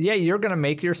 yeah, you're gonna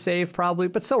make your save probably,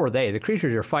 but so are they. The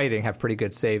creatures you're fighting have pretty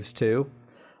good saves too.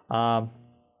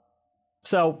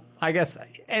 So I guess,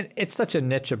 and it's such a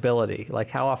niche ability. Like,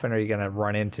 how often are you gonna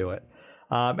run into it?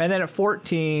 And then at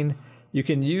 14, you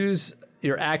can use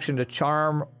your action to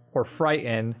charm or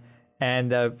frighten,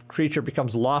 and the creature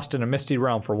becomes lost in a misty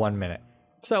realm for 1 minute.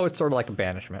 So it's sort of like a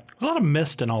banishment. There's a lot of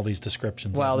mist in all these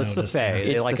descriptions. Well, I've it's the noticed Fae.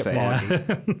 here. They like the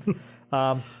it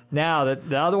foggy. Now,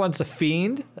 the other one's a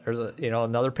Fiend. There's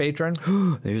another patron.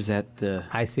 There's that.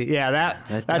 I see. Yeah,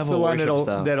 that's devil the one worship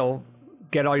stuff. that'll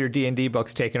get all your D&D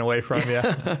books taken away from you,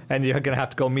 and you're going to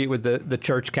have to go meet with the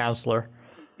church counselor.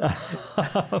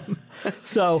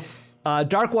 So,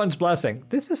 Dark One's Blessing.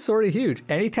 This is sort of huge.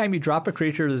 Anytime you drop a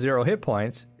creature to 0 hit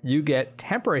points, you get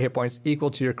temporary hit points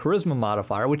equal to your charisma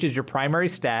modifier, which is your primary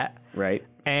stat, Right.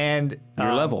 and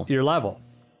Your level. Your level.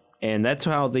 And that's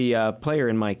how the player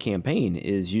in my campaign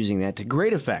is using that to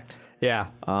great effect. Yeah.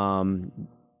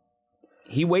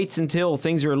 He waits until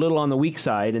things are a little on the weak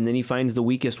side, and then he finds the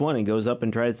weakest one and goes up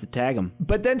and tries to tag him.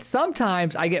 But then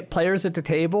sometimes I get players at the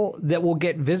table that will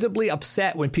get visibly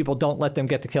upset when people don't let them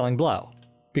get the killing blow,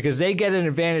 because they get an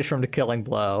advantage from the killing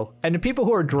blow. And the people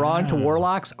who are drawn to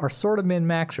warlocks are sort of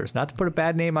min-maxers. Not to put a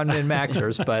bad name on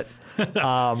min-maxers, but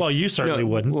Well, you certainly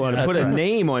wouldn't. Well, to put a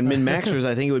name on min-maxers,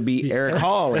 I think it would be Eric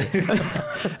Hawley.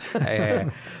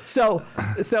 so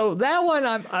that one,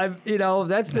 I'm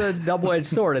that's a double-edged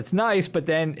sword. It's nice, but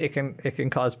then it can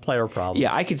cause player problems.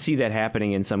 Yeah, I could see that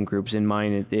happening in some groups. In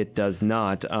mine, it does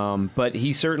not. But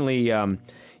he certainly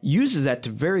uses that to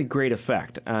very great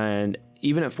effect. And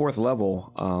even at 4th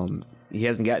level, he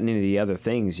hasn't gotten into the other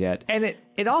things yet. And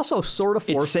it also sort of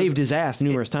It forces saved his ass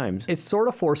numerous times. it sort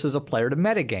of forces a player to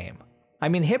metagame. I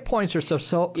mean, hit points are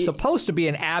supposed to be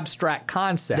an abstract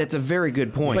concept. That's a very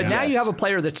good point. But now yes. you have a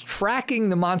player that's tracking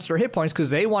the monster hit points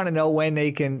because they want to know when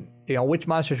they can, which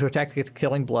monster to attack to get the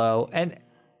killing blow.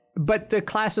 But the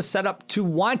class is set up to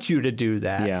want you to do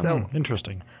that. Yeah. So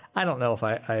Interesting. I don't know if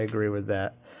I agree with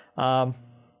that.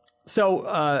 So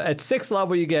at 6th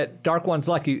level, you get Dark One's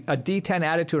Lucky, a D10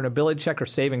 added to an ability check or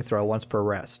saving throw once per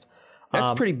rest.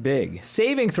 That's pretty big.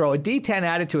 Saving throw, a D10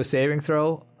 added to a saving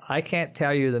throw. I can't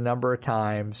tell you the number of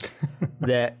times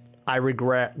that I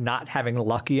regret not having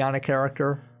Lucky on a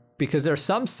character, because there's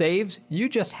some saves you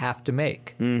just have to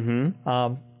make.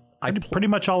 Pretty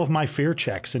much all of my fear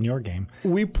checks in your game.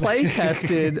 We play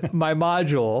tested my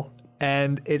module,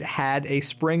 and it had a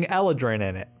Spring Eladrin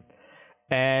in it.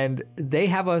 And they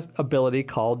have an ability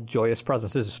called Joyous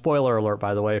Presence. This is a spoiler alert,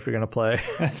 by the way, if you're going to play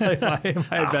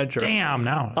my adventure. Damn,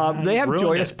 now. They have ruined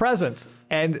Joyous it. Presence.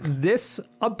 And this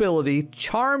ability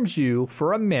charms you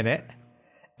for a minute.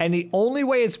 And the only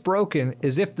way it's broken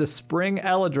is if the Spring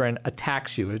Eladrin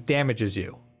attacks you, it damages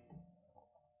you.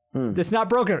 It's not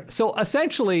broken. So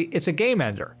essentially, it's a game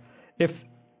ender. If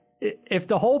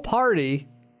the whole party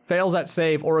fails that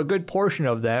save, or a good portion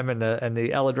of them, and the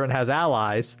Eladrin has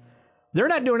allies, they're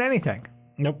not doing anything.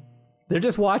 Nope. They're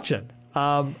just watching.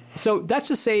 So that's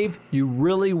a save you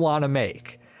really want to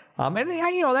make. And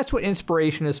that's what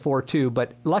inspiration is for too,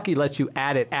 but Lucky lets you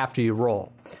add it after you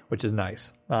roll, which is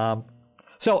nice.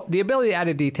 So the ability to add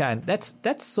a D10,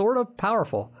 that's sort of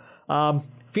powerful.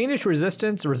 Fiendish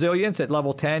Resilience at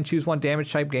level 10, choose one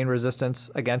damage type, gain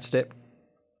resistance against it.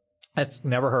 That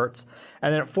never hurts.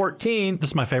 And then at 14, This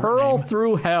is my favorite Hurl name.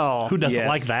 Through Hell. Who doesn't Yes,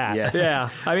 like that? yes. Yeah,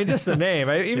 I mean, just the name.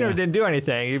 Even if it didn't do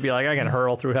anything, you'd be like, I can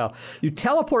hurl through hell. You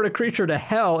teleport a creature to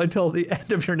hell until the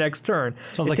end of your next turn.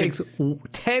 Sounds it like takes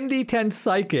 10d10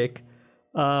 psychic,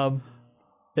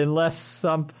 unless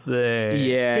something...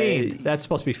 Yeah. Fiend. That's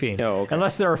supposed to be Fiend. Oh, okay.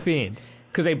 Unless they're a Fiend,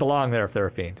 because they belong there if they're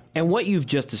a Fiend. And what you've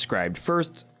just described,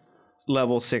 first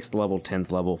level, 6th level,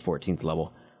 10th level, 14th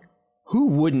level, who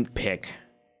wouldn't pick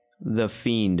the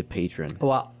Fiend patron?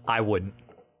 Well, I wouldn't.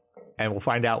 And we'll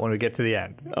find out when we get to the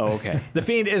end. Oh, okay. The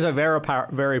Fiend is a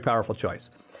very powerful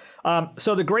choice.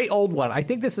 So the Great Old One, I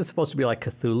think this is supposed to be like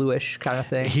Cthulhu-ish kind of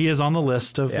thing. He is on the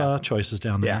list of choices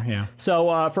down there. Yeah.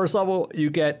 So first level,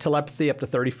 you get telepathy up to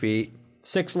 30 feet.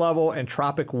 6th level,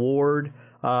 entropic ward.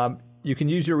 You can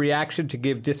use your reaction to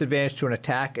give disadvantage to an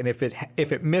attack, and if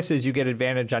it misses, you get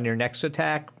advantage on your next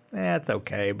attack. It's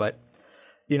okay, but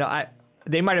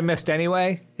they might have missed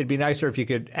anyway. It'd be nicer if you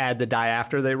could add the die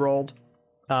after they rolled.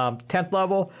 10th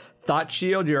level, Thought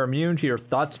Shield. You're immune to your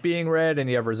thoughts being read, and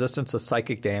you have resistance to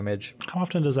psychic damage. How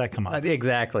often does that come up?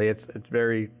 Exactly. It's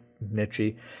very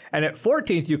niche-y. And at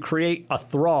 14th, you create a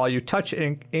thrall. You touch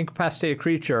an incapacitated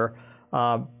creature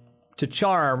to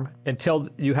charm until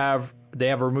they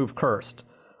have removed cursed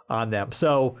on them.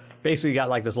 So basically, you got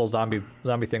like this little zombie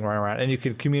thing running around, and you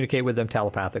can communicate with them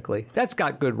telepathically. That's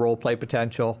got good role play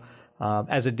potential.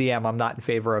 As a DM, I'm not in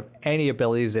favor of any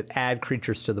abilities that add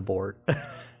creatures to the board.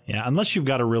 Yeah, unless you've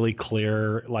got a really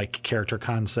clear character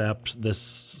concept, this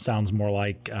sounds more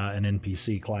like an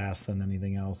NPC class than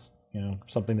anything else.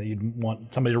 Something that you'd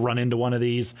want somebody to run into one of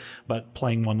these, but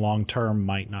playing one long term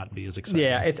might not be as exciting.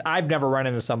 Yeah, I've never run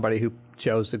into somebody who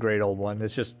chose the Great Old One.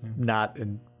 It's just not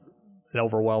an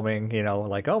overwhelming,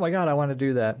 like, oh my God, I want to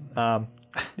do that.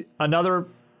 Another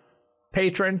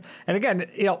patron, and again,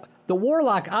 the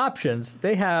Warlock options,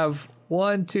 they have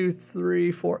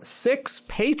 6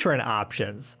 patron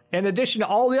options in addition to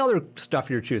all the other stuff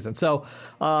you're choosing. So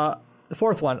the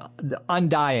fourth one, the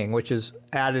Undying, which is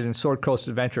added in Sword Coast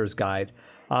Adventurer's Guide.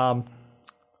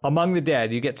 Among the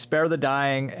Dead, you get Spare the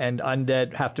Dying, and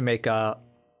undead have to make a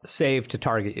save to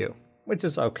target you, which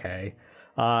is okay.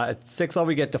 At 6th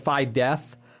level, you get Defy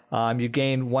Death. You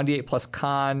gain 1d8 plus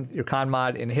your con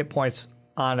mod, and hit points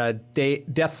on a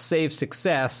death save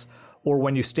success, or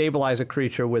when you stabilize a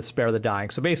creature with Spare the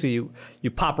Dying. So basically,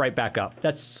 you pop right back up.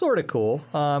 That's sort of cool,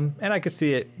 and I could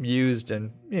see it used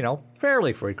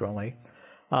fairly frequently.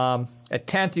 At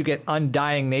 10th, you get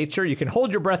Undying Nature. You can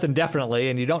hold your breath indefinitely,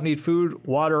 and you don't need food,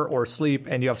 water, or sleep,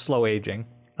 and you have slow aging.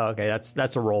 Okay,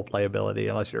 that's a role play ability,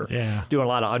 unless you're doing a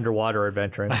lot of underwater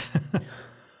adventuring.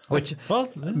 Which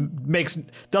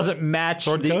doesn't match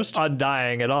Sword the Coast?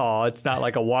 Undying at all. It's not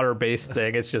like a water-based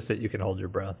thing. It's just that you can hold your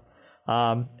breath.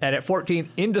 And at 14,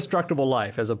 Indestructible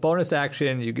Life. As a bonus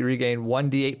action, you can regain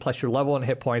 1d8 plus your level and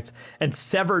hit points, and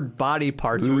severed body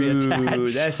parts reattach. Ooh,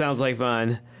 that sounds like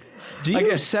fun. Do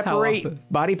you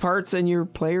separate body parts in your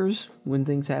players when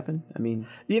things happen? I mean,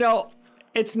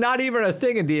 it's not even a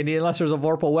thing in D&D unless there's a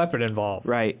vorpal weapon involved.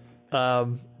 Right.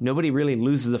 Nobody really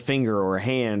loses a finger or a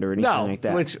hand or anything like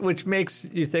that. which makes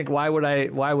you think, why would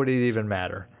it even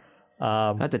matter?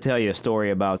 I have to tell you a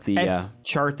story about the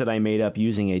chart that I made up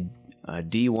using a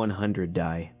D100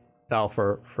 die. Oh,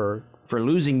 for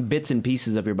losing bits and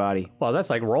pieces of your body. Well, that's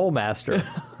like Rollmaster.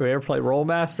 Have you ever played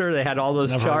Rollmaster? They had all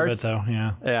those Never charts. heard of it, though.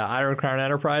 Yeah. Yeah, Iron Crown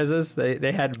Enterprises.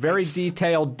 They had very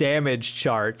detailed damage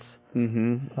charts.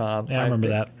 Mm-hmm. I remember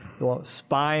that. Well,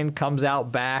 spine comes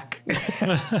out back.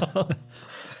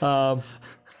 Yeah,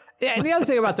 and the other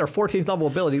thing about their 14th level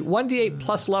ability, 1d8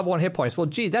 plus level and hit points. Well,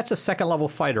 gee, that's a second level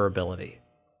fighter ability.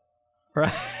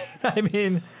 Right? I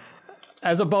mean,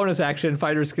 as a bonus action,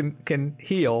 fighters can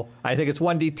heal. I think it's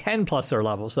 1d10 plus their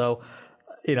level. So,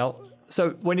 so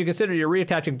when you consider you're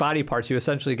reattaching body parts, you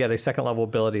essentially get a second level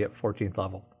ability at 14th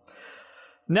level.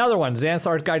 Another one,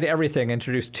 Xanthar's Guide to Everything,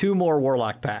 introduced 2 more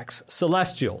Warlock packs.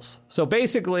 Celestials. So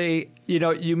basically,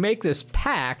 you make this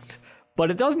pact, but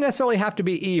it doesn't necessarily have to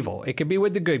be evil. It can be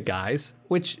with the good guys,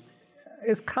 which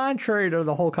is contrary to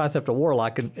the whole concept of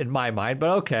Warlock in my mind. But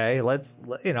okay, let's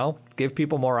give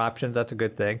people more options. That's a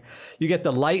good thing. You get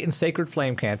the Light and Sacred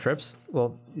Flame cantrips.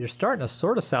 Well, you're starting to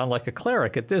sort of sound like a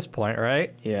cleric at this point,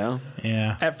 right? Yeah.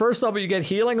 Yeah. At first level, you get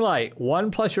Healing Light.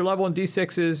 1 plus your level in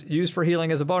D6s used for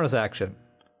healing as a bonus action.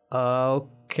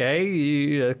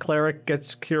 Okay, a cleric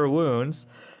gets Cure Wounds.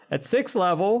 At 6th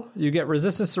level, you get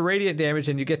resistance to radiant damage,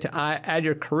 and you get to add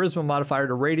your charisma modifier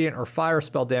to radiant or fire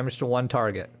spell damage to one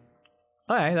target.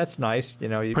 All right, that's nice.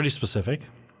 Pretty specific.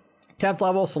 10th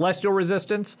level, Celestial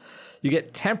Resistance. You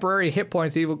get temporary hit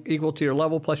points equal to your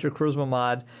level plus your Charisma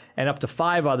mod, and up to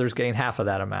 5 others gain half of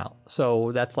that amount.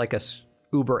 So that's like a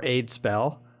uber aid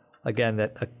spell, again,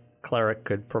 that a cleric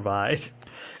could provide.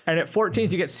 And at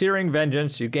 14th, you get Searing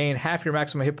Vengeance. You gain half your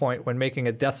maximum hit point when making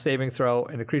a death saving throw,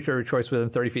 and a creature of your choice within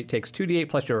 30 feet takes 2d8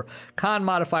 plus your con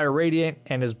modifier Radiant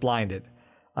and is blinded.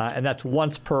 And that's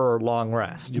once per long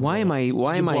rest. Why am I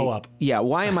blow up.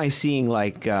 why am I seeing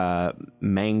like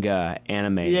manga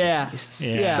anime? Yeah.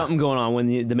 Something going on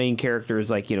when the main character is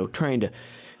like, trying to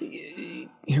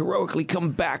heroically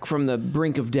come back from the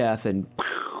brink of death and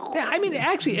Yeah, I mean,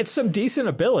 actually, it's some decent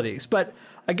abilities, but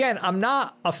again, I'm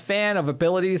not a fan of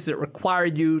abilities that require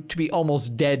you to be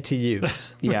almost dead to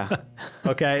use. yeah.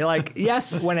 Okay, like,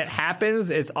 yes, when it happens,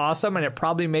 it's awesome, and it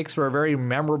probably makes for a very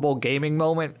memorable gaming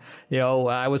moment.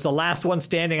 I was the last one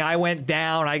standing, I went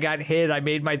down, I got hit, I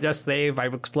made my death save, I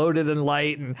exploded in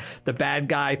light, and the bad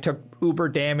guy took uber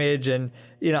damage, and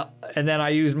and then I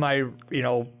used my,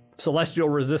 celestial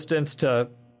resistance to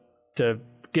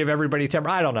give everybody temper.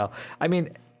 I don't know. I mean,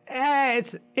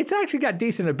 it's actually got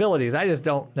decent abilities. I just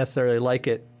don't necessarily like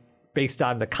it based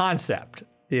on the concept,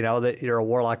 that you're a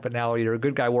warlock, but now you're a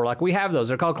good guy warlock. We have those.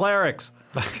 They're called clerics,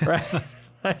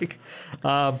 right?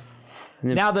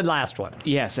 Now the last one.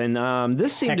 Yes, and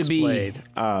this seemed to be...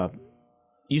 Hexblade.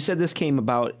 You said this came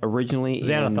about originally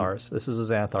Xanathars. This is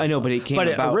a Xanathar. I know, but it came But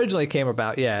about... it originally came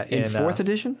about, in 4th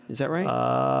edition? Is that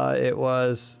right? It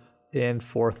was... in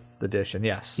 4th edition,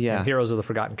 yes. Yeah. In Heroes of the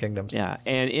Forgotten Kingdoms. Yeah,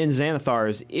 and in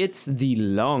Xanathars, it's the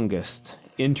longest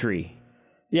entry.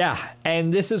 Yeah,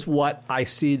 and this is what I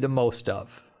see the most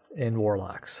of in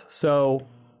Warlocks. So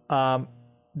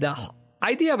the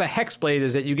idea of a Hexblade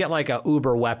is that you get like a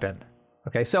uber weapon.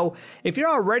 Okay, so if you're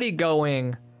already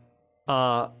going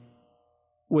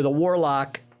with a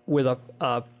Warlock with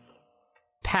a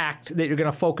pact that you're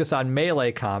going to focus on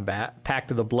melee combat,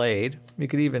 Pact of the Blade. You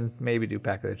could even maybe do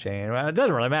Pact of the Chain. Well, it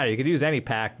doesn't really matter. You could use any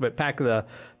pact, but Pact of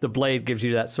the Blade gives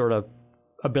you that sort of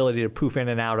ability to poof in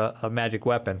and out a magic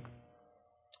weapon.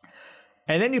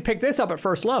 And then you pick this up at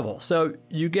first level. So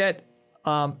you get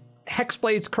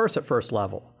Hexblade's Curse at first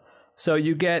level. So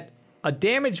you get a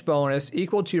damage bonus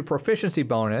equal to your proficiency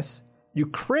bonus. You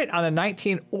crit on a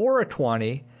 19 or a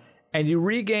 20, and you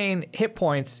regain hit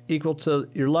points equal to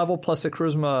your level plus the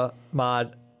charisma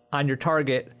mod on your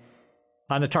target,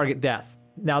 on the target death.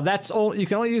 Now you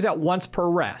can only use that once per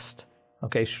rest.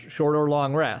 Okay, short or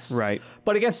long rest. Right.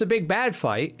 But against a big bad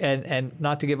fight, and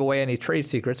not to give away any trade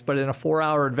secrets, but in a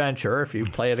 4-hour adventure, if you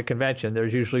play at a convention,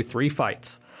 there's usually 3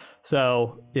 fights.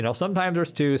 So, sometimes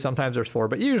there's 2, sometimes there's 4,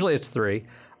 but usually it's 3.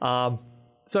 So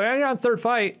when you're on 3rd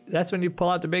fight, that's when you pull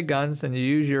out the big guns and you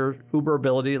use your uber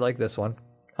ability like this one.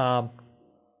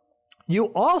 You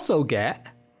also get,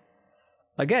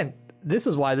 again, this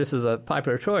is why this is a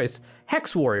popular choice,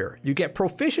 Hex Warrior. You get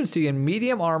proficiency in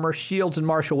medium armor, shields, and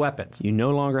martial weapons. You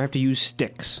no longer have to use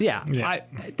sticks. Yeah.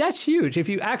 That's huge. If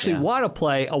you actually want to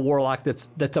play a warlock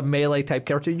that's a melee type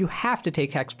character, you have to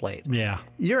take Hexblade. Yeah.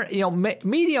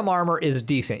 Medium armor is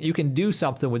decent. You can do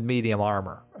something with medium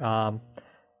armor.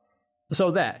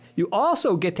 So that you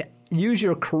also get to use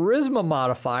your charisma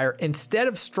modifier instead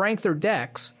of strength or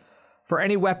dex for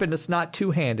any weapon that's not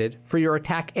two-handed for your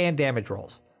attack and damage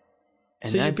rolls.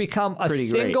 And so you become a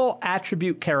single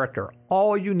attribute character.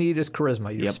 All you need is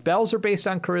charisma. Your spells are based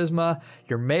on charisma.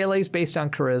 Your melee's based on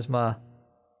charisma.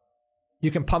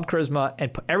 You can pump charisma,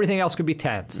 and everything else can be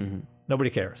 10s. Mm-hmm. Nobody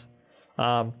cares.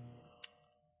 And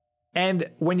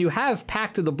when you have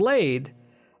Pact of the Blade,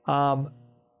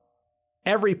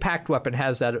 every pact weapon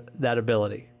has that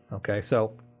ability. Okay,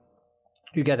 so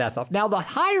you get that stuff. Now, the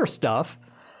higher stuff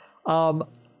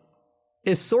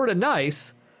is sort of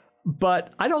nice,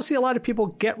 but I don't see a lot of people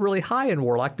get really high in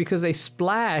Warlock because they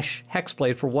splash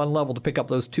Hexblade for 1 level to pick up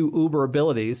those 2 uber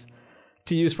abilities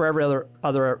to use for every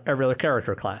other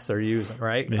character class they're using,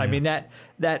 right? Yeah. I mean, that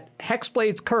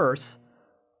Hexblade's Curse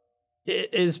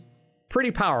is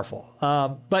pretty powerful.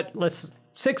 But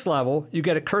 6th level, you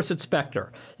get a Cursed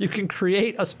Spectre. You can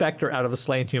create a spectre out of a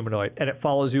slain humanoid, and it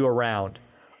follows you around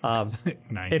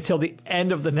nice. until the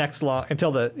end of the next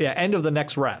end of the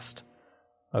next rest.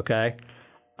 Okay,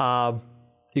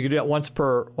 you can do it once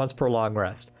per long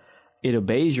rest. It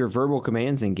obeys your verbal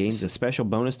commands and gains a special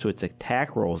bonus to its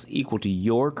attack rolls equal to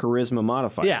your charisma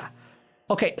modifier. Yeah.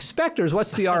 Okay, Spectres. What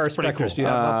CR Spectres do you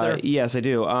have up there? Yes, I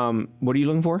do. What are you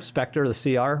looking for? Spectre, the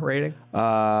CR rating?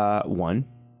 1.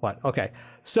 What? Okay.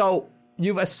 So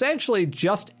you've essentially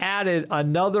just added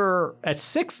another at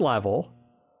 6th level.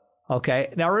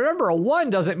 Okay. Now remember, a 1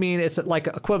 doesn't mean it's like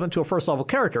equivalent to a 1st level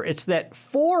character. It's that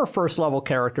 4 1st level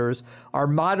characters are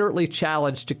moderately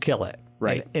challenged to kill it.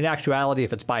 Right. In actuality,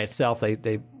 if it's by itself,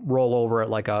 they roll over it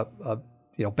like a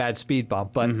bad speed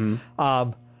bump. But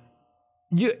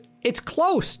it's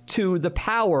close to the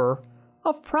power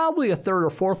of probably a third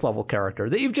or fourth level character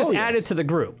that you've just added to the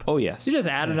group. Oh, yes. You just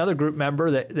add another group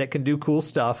member that can do cool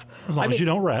stuff. As long as you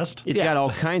don't rest. It's got all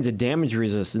kinds of damage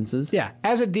resistances. Yeah.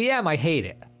 As a DM, I hate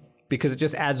it because it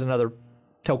just adds another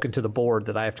token to the board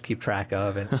that I have to keep track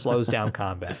of and slows down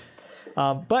combat.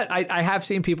 But I have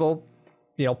seen people,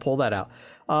 pull that out.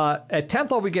 At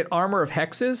 10th level, we get Armor of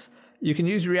Hexes. You can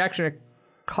use your reaction to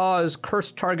cause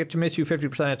cursed target to miss you 50%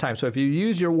 of the time. So if you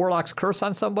use your Warlock's curse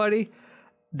on somebody,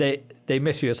 they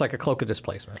miss you. It's like a Cloak of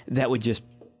Displacement. That would just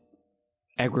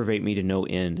aggravate me to no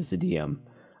end as a DM.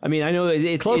 I mean, I know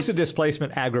it's... Cloaks of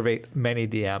Displacement aggravate many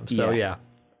DMs. So, yeah.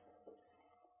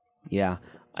 Yeah.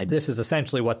 This is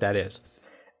essentially what that is.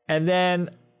 And then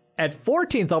at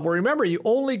 14th level, remember, you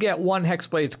only get one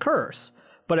Hexblade's curse.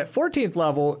 But at 14th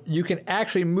level, you can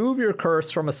actually move your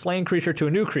curse from a slain creature to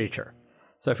a new creature.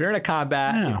 So if you're in a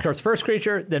combat, you curse first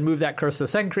creature, then move that curse to the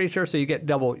second creature, so you get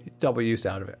double use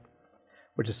out of it,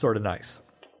 which is sort of nice.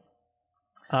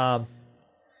 I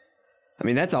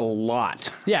mean, that's a lot.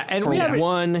 Yeah, and for we have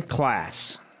one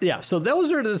class. Yeah, so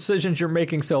those are the decisions you're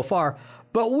making so far.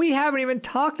 But we haven't even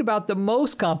talked about the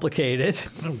most complicated.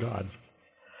 Oh,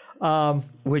 God.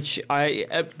 Which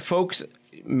folks,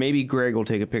 maybe Greg will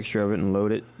take a picture of it and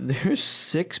load it. There's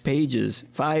 6 pages,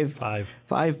 five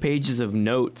pages of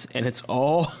notes, and it's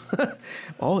all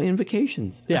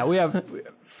invocations. Yeah, we have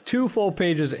 2 full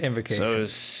pages of invocations. So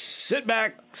sit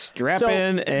back, strap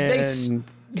in, and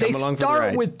they come along for the start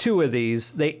ride. with 2 of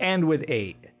these. They end with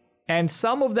 8, and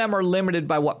some of them are limited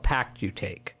by what pact you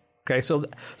take. Okay,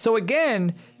 so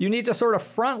again, you need to sort of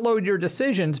front load your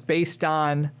decisions based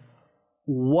on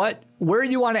where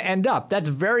you want to end up. That's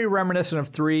very reminiscent of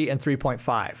 3 and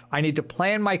 3.5. I need to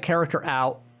plan my character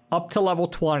out up to level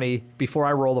 20 before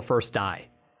I roll the first die.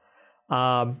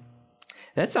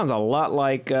 That sounds a lot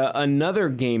like another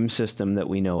game system that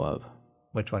we know of.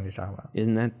 Which one are you talking about?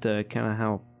 Isn't that kind of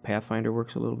how Pathfinder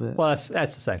works a little bit? Well,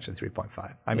 that's essentially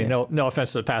 3.5. I mean, no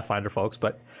offense to the Pathfinder folks,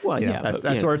 but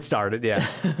that's where it started.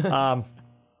 Yeah.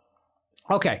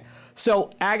 Okay,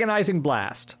 so Agonizing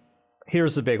Blast.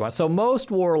 Here's the big one. So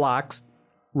most Warlocks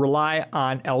rely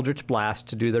on Eldritch Blast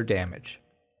to do their damage.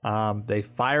 They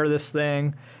fire this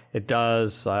thing. It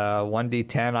does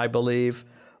 1d10, I believe.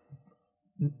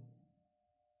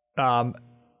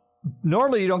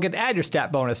 Normally, you don't get to add your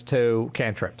stat bonus to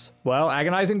cantrips. Well,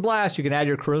 Agonizing Blast, you can add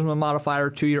your Charisma modifier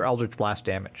to your Eldritch Blast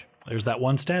damage. There's that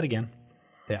one stat again.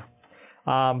 Yeah.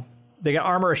 They got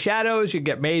Armor of Shadows. You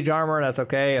get Mage Armor. That's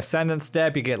okay. Ascendant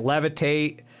Step. You get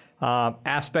Levitate.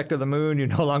 Aspect of the Moon. You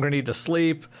no longer need to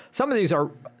sleep. Some of these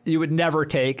you would never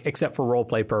take except for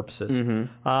roleplay purposes.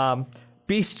 Mm-hmm.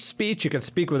 Beast Speech. You can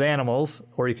speak with animals,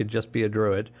 or you could just be a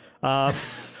druid.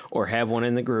 Or have one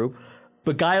in the group.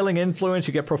 Beguiling Influence,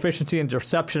 you get proficiency in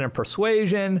Deception and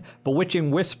Persuasion. Bewitching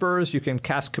Whispers, you can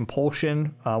cast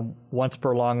Compulsion once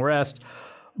per long rest.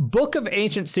 Book of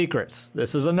Ancient Secrets.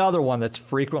 This is another one that's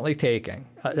frequently taken,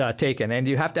 and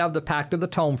you have to have the Pact of the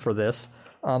Tome for this.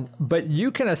 But you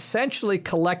can essentially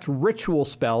collect ritual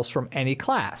spells from any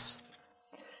class.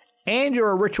 And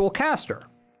you're a ritual caster.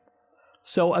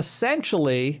 So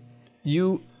essentially,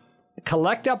 you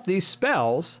collect up these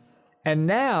spells, and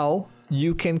now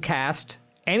you can cast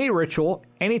any ritual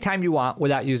anytime you want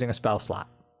without using a spell slot.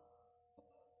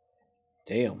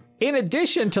 Damn. In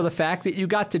addition to the fact that you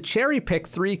got to cherry pick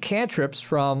 3 cantrips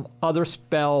from other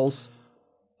spell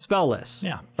lists.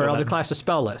 Yeah. Or other classes'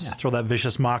 spell lists. Yeah, throw that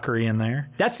Vicious Mockery in there.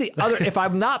 That's the other. If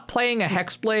I'm not playing a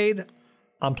Hexblade,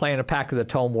 I'm playing a Pact of the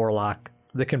Tome Warlock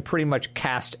that can pretty much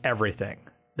cast everything.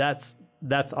 That's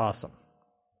awesome.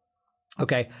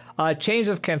 Okay, Chains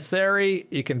of Canceri,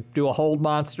 you can do a hold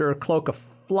monster. Cloak of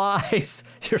Flies,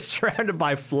 you're surrounded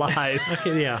by flies.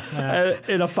 Okay, yeah.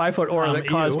 In a 5-foot aura that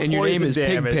causes And your name is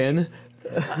damage. Pigpen.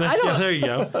 Yeah, there you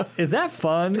go. Is that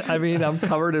fun? I mean, I'm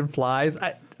covered in flies.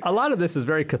 A lot of this is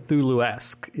very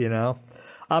Cthulhu-esque, you know?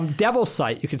 Devil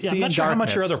Sight, you can Yeah, see I'm in not sure how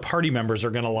much your darkness. other party members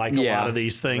are going to like a lot of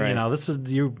these things. right. You know, this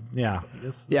is you. Yeah,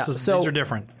 these are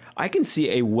different. I can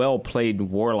see a well-played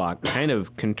Warlock kind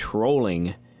of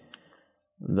controlling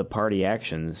the party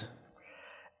actions.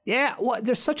 Yeah, well,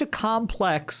 there's such a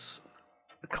complex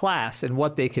class in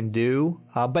what they can do,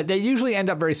 but they usually end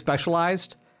up very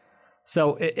specialized.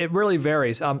 So it really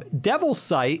varies. Devil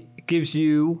Sight gives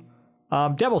you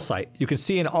Devil Sight. You can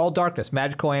see in all darkness,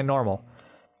 magical and normal.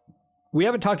 We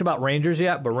haven't talked about Rangers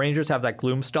yet, but Rangers have that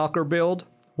Gloomstalker build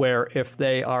where if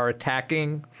they are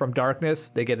attacking from darkness,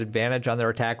 they get advantage on their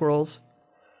attack rolls.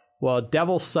 Well,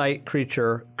 Devil Sight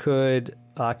creature could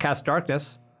cast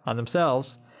darkness on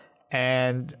themselves,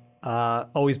 and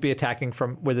always be attacking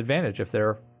with advantage if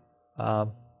they're.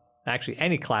 Actually,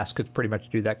 any class could pretty much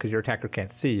do that because your attacker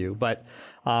can't see you. But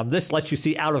this lets you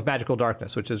see out of magical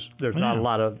darkness, which is there's not a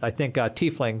lot of. I think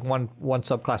Tiefling, one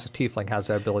subclass of Tiefling has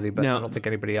that ability, but Now, I don't think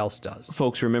anybody else does.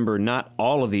 Folks, remember, not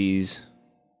all of these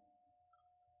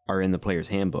are in the player's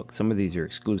handbook. Some of these are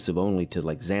exclusive only to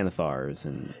like Xanathars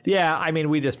and. Yeah, I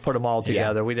mean, we just put them all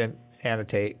together. We didn't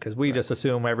annotate because we just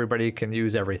assume everybody can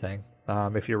use everything.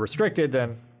 If you're restricted,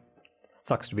 then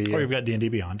sucks to be you. Or you've got D&D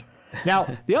Beyond.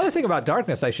 Now, the other thing about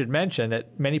darkness I should mention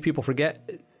that many people forget,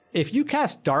 if you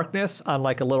cast darkness on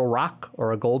like a little rock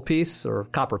or a gold piece or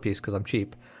copper piece, because I'm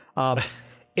cheap,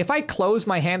 if I close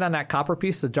my hand on that copper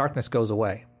piece, the darkness goes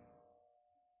away.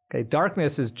 Okay,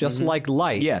 darkness is just like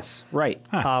light. Yes, right.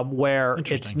 Where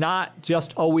it's not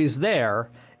just always there.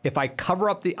 If I cover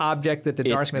up the object that the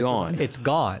darkness gone. is, it's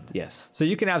gone. Yes. So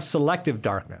you can have selective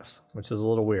darkness, which is a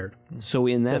little weird. So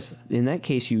in that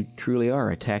case, you truly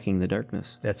are attacking the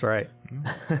darkness. That's right.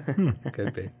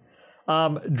 Could be.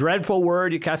 Dreadful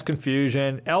Word, you cast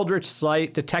Confusion. Eldritch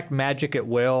Sight, detect magic at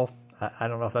will. I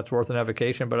don't know if that's worth an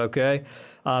evocation, but okay.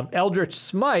 Eldritch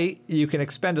Smite, you can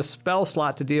expend a spell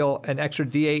slot to deal an extra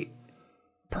D8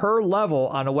 per level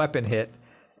on a weapon hit,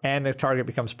 and the target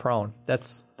becomes prone.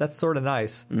 That's sort of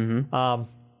nice.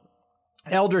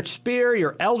 Eldritch Spear,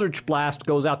 your Eldritch Blast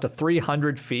goes out to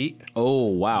 300 feet. Oh,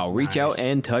 wow. Reach out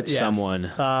and touch someone.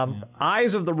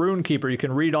 Eyes of the Runekeeper, you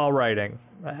can read all writing.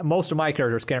 Most of my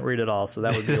characters can't read it all, so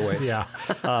that would be a waste.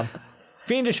 Yeah.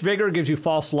 Fiendish Vigor gives you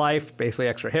false life, basically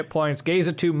extra hit points. Gaze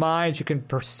of Two Minds, you can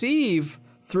perceive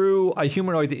through a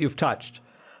humanoid that you've touched.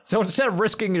 So instead of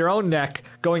risking your own neck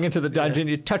going into the dungeon,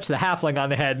 you touch the halfling on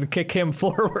the head and kick him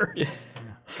forward.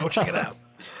 Go check it out.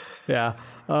 Yeah.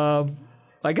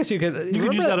 I guess you could... You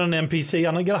could use that on an NPC.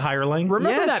 I'm going to get a hireling.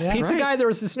 Remember that pizza guy? There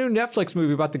was this new Netflix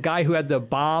movie about the guy who had the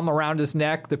bomb around his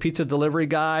neck, the pizza delivery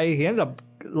guy. He ended up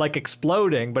like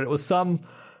exploding, but it was some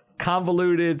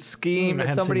convoluted scheme that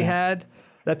somebody had.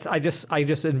 That's I just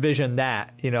envisioned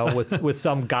that, with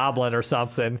some goblin or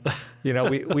something.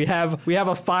 We have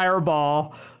a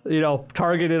fireball,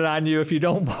 targeted on you. If you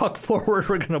don't walk forward,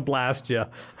 we're gonna blast you.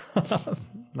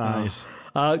 Nice.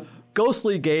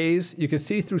 Ghostly Gaze, you can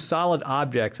see through solid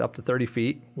objects up to 30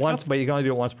 feet once, but you can only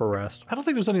do it once per rest. I don't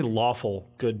think there's any lawful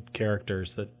good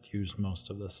characters that use most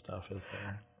of this stuff, is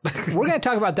there? We're going to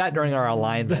talk about that during our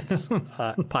alignments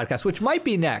podcast, which might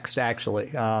be next,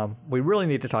 actually. We really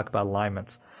need to talk about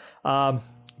alignments.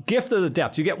 Gift of the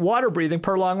Depths. You get water breathing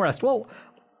per long rest. Well,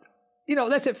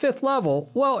 that's at 5th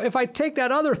level. Well, if I take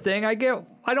that other thing, I don't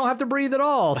have to breathe at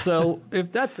all. So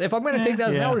if I'm going to take that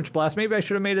as an Eldritch Blast, maybe I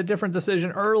should have made a different decision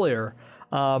earlier.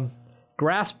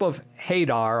 Grasp of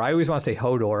Hadar. I always want to say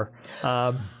Hodor.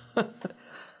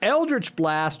 Eldritch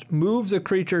Blast moves a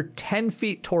creature 10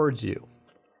 feet towards you.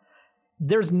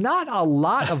 There's not a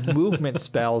lot of movement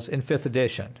spells in 5th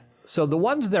edition. So the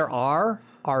ones there are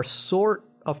sort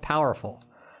of powerful.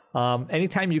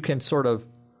 Anytime you can sort of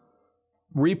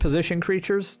reposition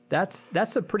creatures,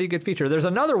 that's a pretty good feature. There's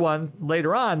another one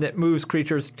later on that moves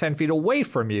creatures 10 feet away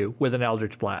from you with an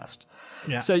Eldritch Blast.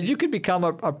 Yeah. So you could become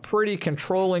a pretty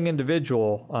controlling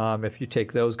individual if you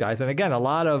take those guys. And again, a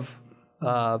lot of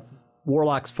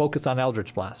Warlocks focus on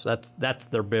Eldritch Blast. That's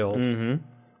their build. Mm-hmm.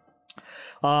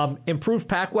 Improved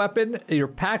pack weapon. Your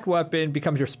pack weapon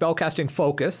becomes your spellcasting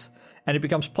focus, and it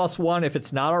becomes +1 if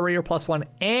it's not already your +1,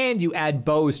 and you add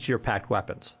bows to your packed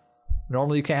weapons.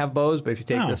 Normally you can't have bows, but if you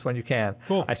take this one, you can.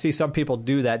 Cool. I see some people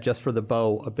do that just for the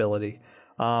bow ability.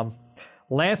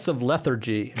 Lance of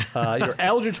Lethargy. Your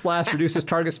Eldritch Blast reduces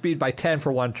target speed by 10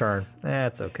 for 1 turn.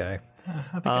 That's okay.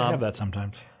 I think I have that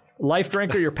sometimes. Life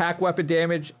Drinker, your pack weapon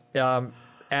damage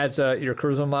adds your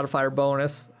charisma modifier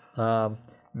bonus.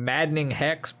 Maddening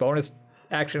Hex, bonus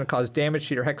action to cause damage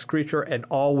to your Hex creature and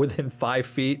all within 5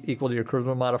 feet, equal to your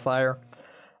charisma modifier.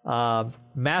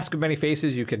 Mask of Many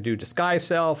Faces, you can do Disguise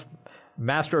Self.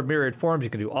 Master of Myriad Forms, you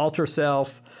can do Alter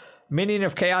Self. Minion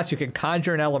of Chaos, you can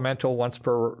conjure an elemental once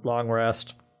per long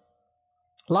rest.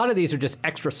 A lot of these are just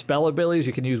extra spell abilities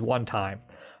you can use one time.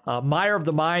 Mire of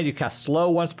the Mind, you cast Slow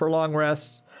once per long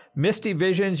rest. Misty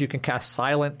Visions, you can cast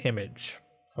Silent Image.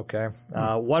 Okay.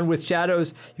 One with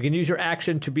Shadows, you can use your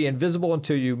action to be invisible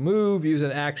until you move, use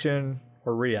an action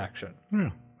or reaction.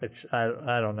 Which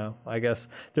I don't know. I guess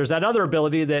there's that other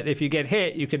ability that if you get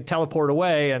hit, you can teleport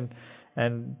away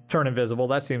and turn invisible.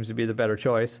 That seems to be the better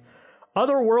choice.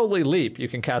 Otherworldly Leap, you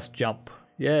can cast Jump.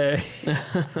 Yay.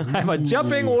 I'm a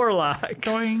jumping warlock.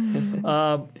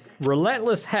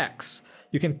 Relentless Hex,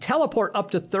 you can teleport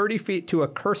up to 30 feet to a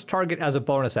cursed target as a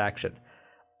bonus action.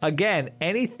 Again,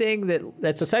 anything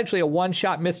that's essentially a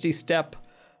one-shot Misty Step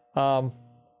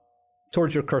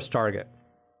towards your cursed target.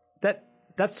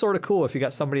 That's sort of cool if you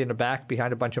got somebody in the back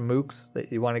behind a bunch of mooks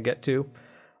that you want to get to.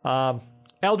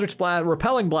 Eldritch Blast,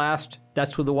 Repelling Blast,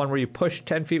 that's the one where you push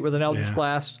 10 feet with an Eldritch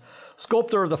Blast.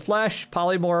 Sculptor of the Flesh,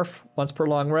 Polymorph, once per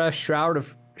long rest. Shroud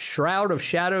of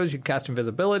Shadows, you can cast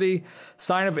Invisibility.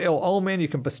 Sign of Ill Omen, you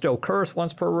can bestow Curse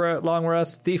once per long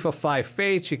rest. Thief of Five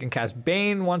Fates, you can cast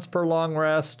Bane once per long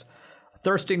rest.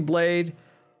 Thirsting Blade,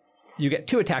 you get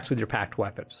 2 attacks with your packed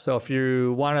weapons. So if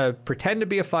you want to pretend to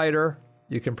be a fighter,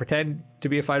 you can pretend to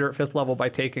be a fighter at 5th level by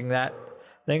taking that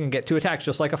thing and get 2 attacks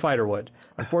just like a fighter would.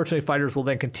 Unfortunately, fighters will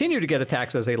then continue to get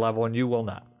attacks as they level, and you will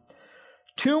not.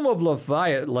 Tomb of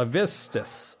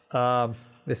Levistus.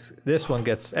 This one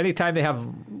gets, anytime they have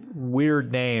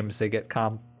weird names, they get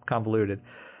convoluted.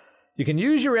 You can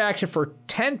use your reaction for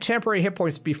 10 temporary hit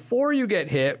points before you get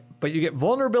hit, but you get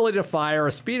vulnerability to fire,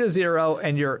 a speed of 0,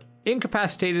 and you're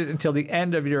incapacitated until the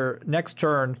end of your next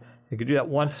turn. You can do that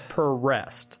once per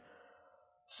rest.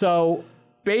 So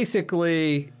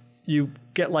basically, you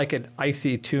get like an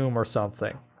icy tomb or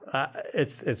something.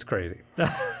 It's crazy.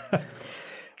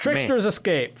 Trickster's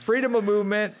Escape, freedom of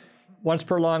movement, once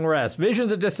per long rest.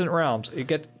 Visions of Distant Realms, you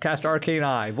get cast Arcane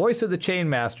Eye. Voice of the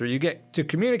Chainmaster, you get to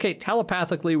communicate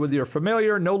telepathically with your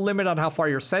familiar. No limit on how far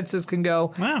your senses can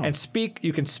go. Wow. And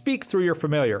you can speak through your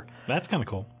familiar. That's kind of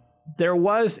cool. There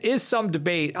is some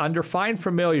debate under Find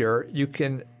Familiar. You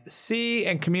can see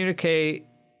and communicate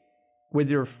with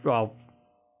your, well,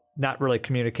 not really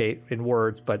communicate in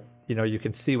words, but you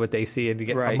can see what they see and you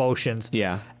get emotions.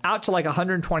 Yeah. Out to like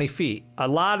 120 feet. A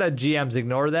lot of GMs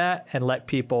ignore that and let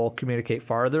people communicate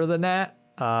farther than that.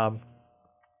 But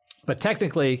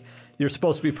technically, you're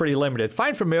supposed to be pretty limited.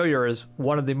 Find Familiar is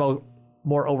one of the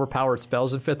more overpowered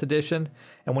spells in 5th edition.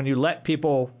 And when you let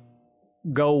people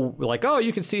go like, oh,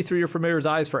 you can see through your familiar's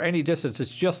eyes for any distance,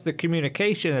 it's just the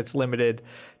communication that's limited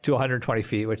to 120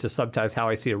 feet, which is sometimes how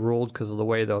I see it ruled because of the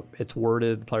way it's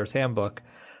worded in the player's handbook.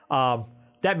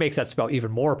 That makes that spell even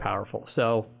more powerful.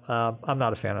 So I'm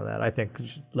not a fan of that. I think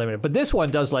it's limited. But this one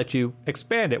does let you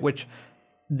expand it, which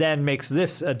then makes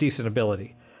this a decent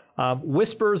ability.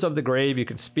 Whispers of the Grave, you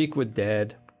can speak with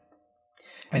dead.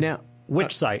 And now,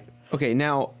 Witch Sight. Okay,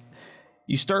 now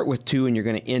you start with 2 and you're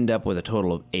going to end up with a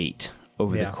total of 8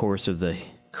 over the course of the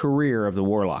career of the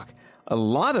Warlock. A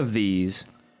lot of these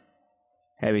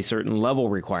have a certain level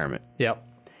requirement. Yep.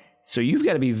 So you've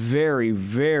got to be very,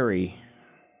 very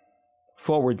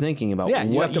forward thinking about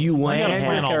you what have to you want to plan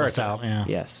have. your All this out, yeah.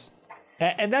 Yes.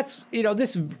 And that's,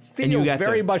 this feels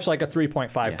very much like a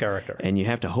 3.5 character. And you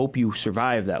have to hope you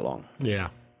survive that long. Yeah.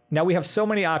 Now we have so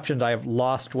many options, I have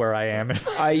lost where I am.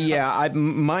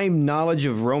 My knowledge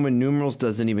of Roman numerals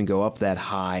doesn't even go up that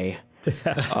high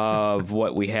of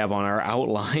what we have on our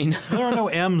outline. There are no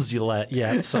M's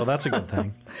yet, so that's a good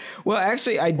thing. Well,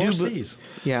 actually, I do.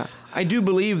 I do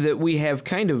believe that we have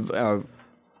kind of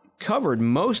covered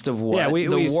most of what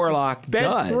the Warlock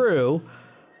does. Through.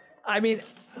 I mean,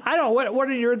 I don't know. What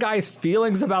are your guys'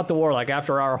 feelings about the Warlock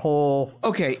after our whole?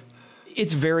 Okay,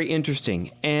 it's very interesting,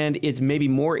 and it's maybe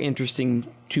more interesting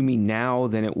to me now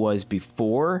than it was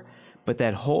before. But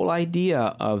that whole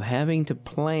idea of having to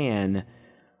plan,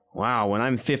 wow, when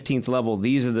I'm 15th level,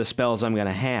 these are the spells I'm going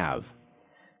to have.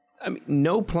 I mean,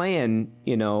 no plan,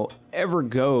 ever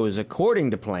goes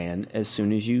according to plan as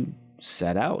soon as you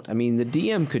set out. I mean, the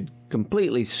DM could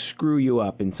completely screw you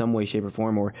up in some way, shape, or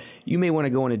form, or you may want to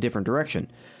go in a different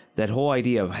direction. That whole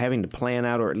idea of having to plan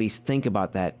out or at least think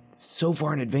about that so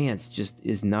far in advance just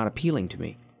is not appealing to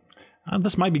me.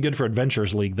 This might be good for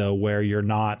Adventures League, though, where you're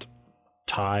not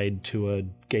tied to a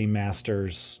game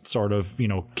master's sort of,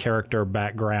 character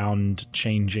background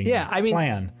changing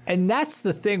plan. And that's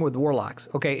the thing with Warlocks.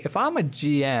 Okay, if I'm a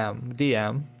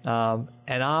DM,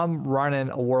 and I'm running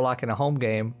a Warlock in a home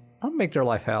game, I'll make their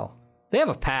life hell. They have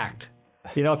a pact.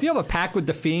 If you have a pact with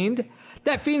the Fiend,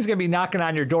 that Fiend's going to be knocking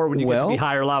on your door when you get to be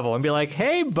higher level and be like,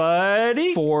 hey,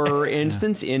 buddy. For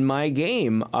instance, in my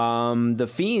game, the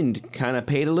Fiend kind of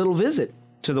paid a little visit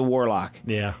to the Warlock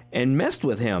and messed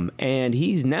with him. And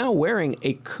he's now wearing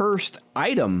a cursed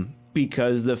item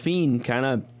because the Fiend kind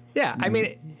of... Yeah, I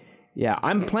mean... Yeah,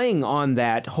 I'm playing on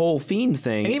that whole Fiend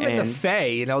thing. And even the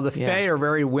Fae, the Fae are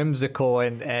very whimsical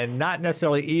and not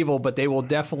necessarily evil, but they will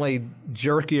definitely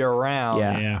jerk you around.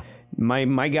 Yeah.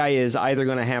 My guy is either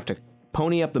going to have to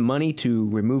pony up the money to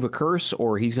remove a curse,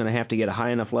 or he's going to have to get a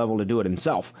high enough level to do it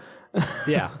himself.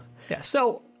 Yeah.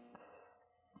 So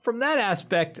from that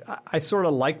aspect, I sort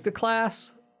of like the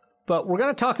class, but we're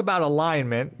going to talk about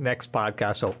alignment next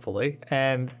podcast, hopefully.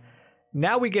 And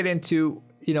now we get into,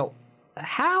 do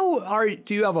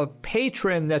you have a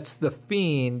patron that's the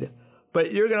Fiend,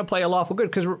 but you're going to play a lawful good.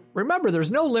 Because remember,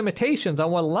 there's no limitations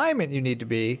on what alignment you need to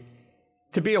be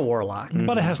a warlock.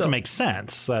 But it has to make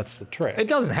sense. That's the trick. It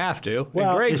doesn't have to.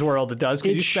 Well, in Greg's world, it does,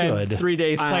 because you spend should. 3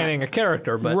 days planning a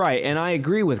character. But Right, and I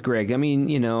agree with Greg. I mean,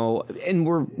 and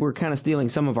we're kind of stealing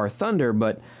some of our thunder,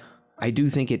 but I do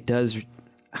think it does.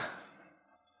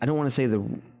 I don't want to say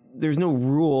there's no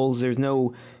rules. There's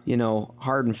no,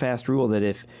 hard and fast rule that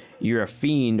if you're a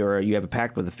fiend or you have a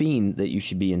pact with a fiend that you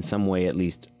should be in some way at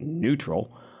least neutral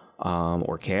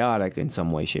or chaotic in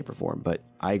some way, shape, or form. But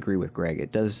I agree with Greg.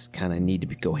 It does kind of need to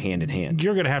go hand in hand.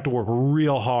 You're going to have to work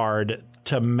real hard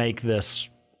to make this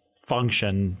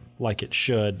function like it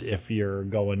should if you're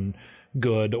going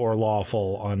good or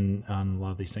lawful on a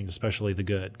lot of these things, especially the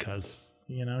good, because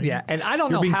yeah, and I don't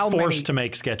you're know being how forced many to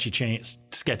make sketchy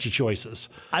choices.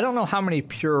 I don't know how many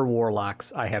pure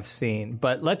warlocks I have seen,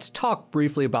 but let's talk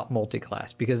briefly about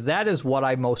multiclass, because that is what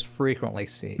I most frequently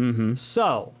see.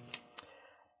 So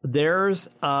there's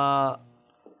a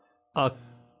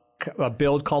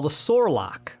build called a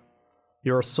Sorlock.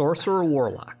 You're a sorcerer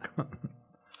warlock.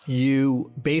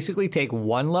 You basically take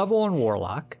 1 level in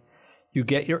warlock. You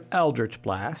get your Eldritch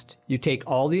Blast. You take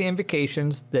all the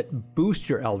invocations that boost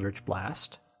your Eldritch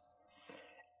Blast.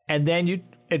 And then you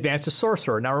advance to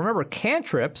Sorcerer. Now remember,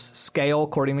 cantrips scale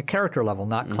according to character level,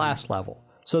 not class level.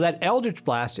 So that Eldritch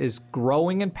Blast is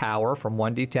growing in power from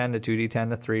 1d10 to 2d10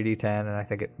 to 3d10, and I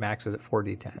think it maxes at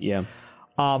 4d10. Yeah.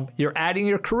 You're adding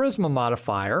your Charisma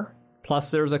modifier,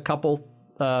 plus there's a couple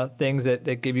things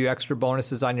that give you extra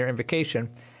bonuses on your invocation.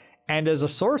 And as a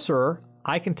Sorcerer,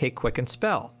 I can take Quicken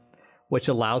Spell, which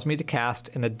allows me to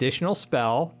cast an additional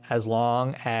spell as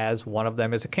long as one of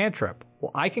them is a cantrip.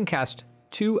 Well, I can cast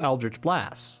 2 Eldritch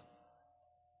Blasts.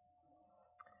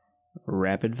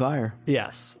 Rapid fire.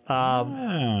 Yes.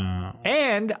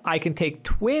 And I can take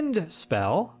Twinned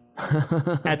Spell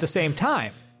at the same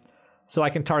time. So I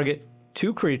can target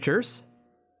 2 creatures,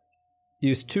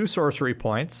 use 2 sorcery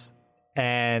points,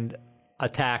 and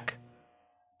attack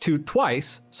 2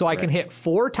 twice. So I can hit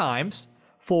 4 times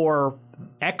for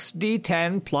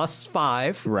XD10 plus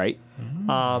 5. Right.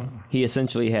 He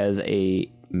essentially has a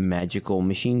magical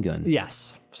machine gun.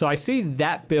 Yes. So I see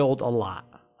that build a lot.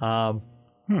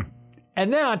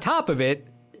 And then on top of it,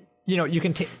 you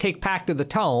can take Pact of the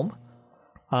Tome.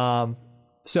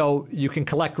 So you can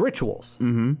collect rituals,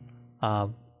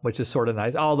 which is sort of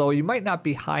nice. Although you might not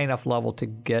be high enough level to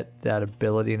get that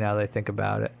ability now that I think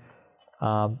about it.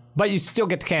 But you still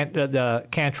get the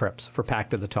cantrips for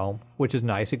Pact of the Tome, which is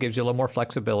nice. It gives you a little more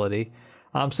flexibility.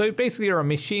 So basically, you're a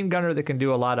machine gunner that can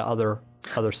do a lot of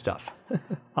other stuff.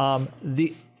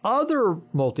 The other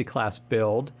multi-class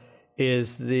build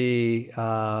is the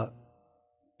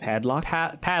Padlock?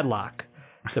 Padlock,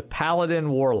 the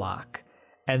Paladin Warlock.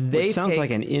 And they Which sounds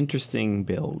like an interesting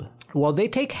build. Well, they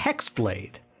take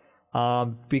Hexblade.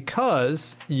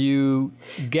 Because you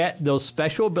get those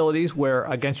special abilities where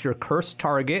against your cursed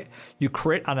target, you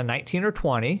crit on a 19 or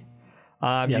 20. You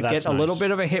get a little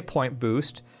bit of a hit point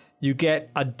boost. You get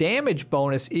a damage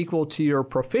bonus equal to your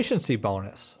proficiency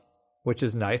bonus, which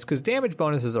is nice because damage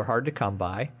bonuses are hard to come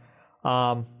by.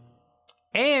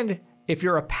 And if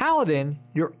you're a paladin,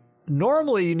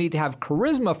 normally you need to have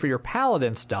charisma for your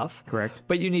paladin stuff. Correct.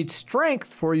 But you need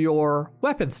strength for your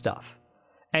weapon stuff.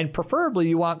 And preferably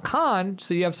you want con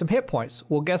so you have some hit points.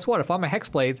 Well, guess what? If I'm a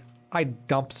Hexblade, I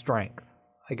dump strength.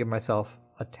 I give myself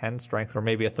a 10 strength or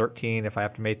maybe a 13 if I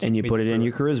have to make it. And you put it in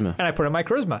your charisma. And I put in my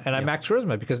charisma. And I max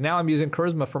charisma because now I'm using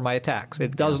charisma for my attacks.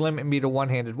 It does limit me to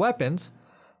one-handed weapons,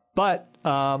 but...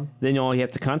 then all you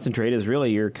have to concentrate is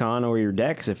really your con or your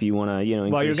dex if you want to,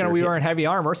 well, you're going to be wearing heavy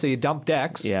armor, so you dump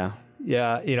dex. Yeah.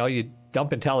 Yeah, you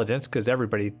dump intelligence because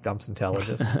everybody dumps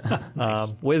intelligence.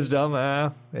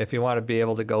 Wisdom, if you want to be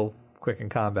able to go quick in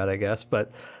combat, I guess.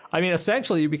 But, I mean,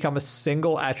 essentially you become a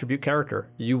single attribute character.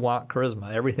 You want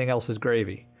charisma. Everything else is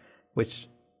gravy, which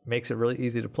makes it really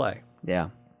easy to play. Yeah,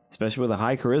 especially with a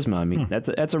high charisma. I mean,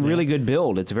 that's a really good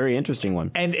build. It's a very interesting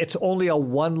one. And it's only a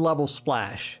 1-level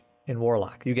splash in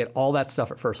Warlock. You get all that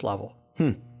stuff at first level.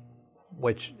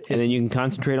 And then you can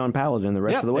concentrate on Paladin the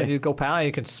rest of the way. And you go Paladin.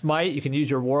 You can smite. You can use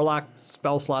your Warlock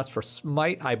spell slots for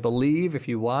smite, I believe, if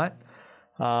you want.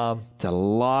 It's a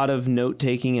lot of note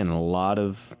taking and a lot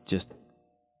of just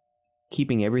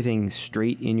keeping everything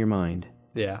straight in your mind.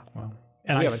 Yeah.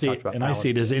 And We I haven't see, talked about and I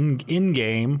see it Paladin. as in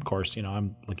game. Of course,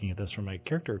 I'm looking at this from a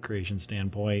character creation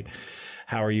standpoint.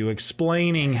 How are you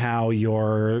explaining how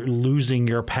you're losing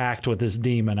your pact with this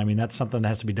demon? I mean, that's something that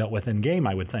has to be dealt with in game,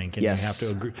 I would think. And Yes. you have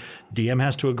to agree. DM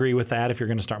has to agree with that. If you're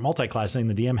going to start multi-classing,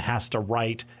 the DM has to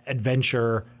write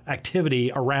adventure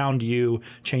activity around you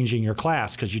changing your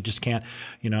class, because you just can't,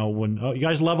 when you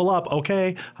guys level up,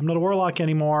 okay, I'm not a warlock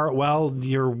anymore. Well,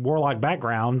 your warlock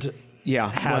background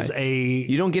has right. a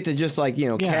You don't get to just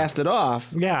cast it off.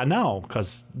 yeah, no,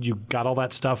 because you got all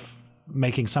that stuff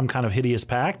making some kind of hideous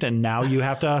pact, and now you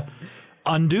have to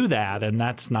undo that, and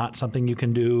that's not something you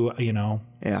can do,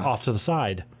 off to the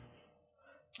side.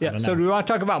 Yeah. So do we want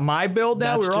to talk about my build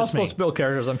now? That's We were all just supposed me. to build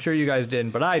characters. I'm sure you guys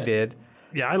didn't, but I did.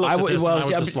 Yeah, I looked at this and I was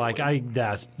just like,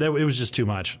 it was just too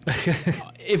much.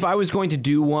 If I was going to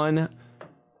do one,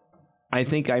 I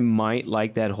think I might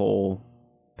like that whole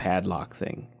padlock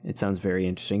thing. It sounds very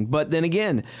interesting. But then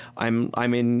again, I'm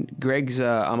on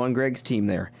Greg's team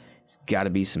there. It's got to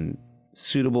be some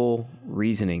suitable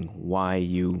reasoning why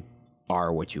you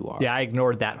are what you are. Yeah, I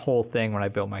ignored that whole thing when I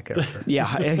built my character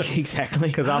Yeah, exactly.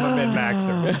 because I'm a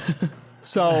min-maxer.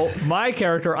 So my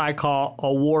character I call a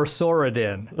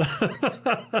Warsauridin.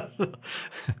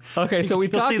 Okay, so we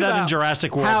You'll talked see that about in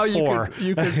Jurassic World how 4.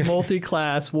 you could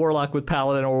multi-class Warlock with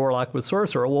Paladin or Warlock with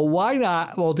Sorcerer. Well, why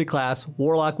not multi-class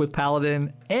Warlock with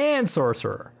Paladin and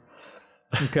Sorcerer?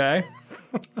 Okay,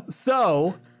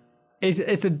 so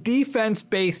it's a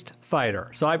defense-based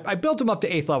fighter. So I built him up to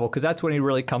 8th level because that's when he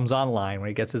really comes online, when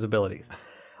he gets his abilities.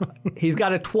 He's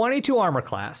got a 22 armor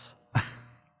class.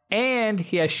 And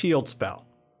he has shield spell,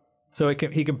 so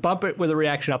he can bump it with a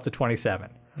reaction up to 27.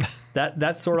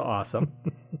 That's sort of awesome.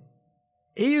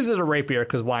 He uses a rapier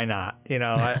because why not?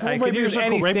 I could use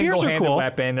any single-handed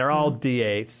weapon. They're all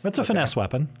D8s. That's a finesse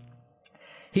weapon.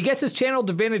 He gets his channel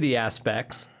divinity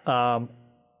aspects.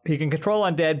 He can control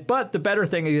undead, but the better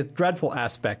thing is his dreadful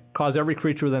aspect. Cause every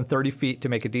creature within 30 feet to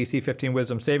make a DC 15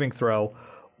 Wisdom saving throw,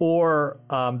 or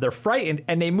they're frightened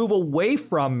and they move away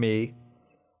from me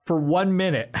for 1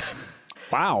 minute.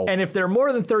 Wow. And if they're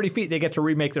more than 30 feet, they get to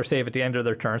remake their save at the end of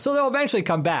their turn. So they'll eventually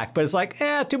come back. But it's like,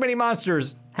 too many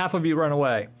monsters. Half of you run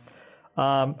away.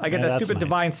 I get that stupid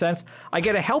divine sense. I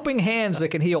get a helping hands that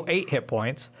can heal 8 hit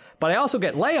points. But I also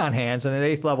get lay on hands. And at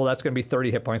 8th level, that's going to be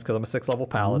 30 hit points because I'm a 6th level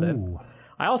paladin. Ooh.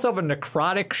 I also have a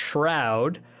necrotic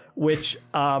shroud, which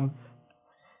I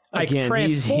can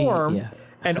transform.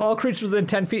 And all creatures within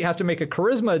 10 feet have to make a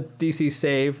charisma DC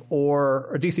save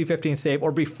or a DC 15 save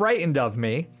or be frightened of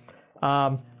me.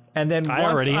 And then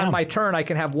once on my turn, I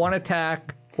can have one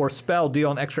attack or spell deal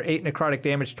an extra 8 necrotic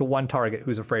damage to one target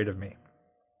who's afraid of me.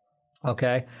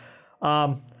 Okay.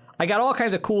 I got all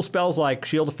kinds of cool spells like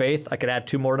Shield of Faith. I could add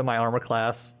 2 more to my armor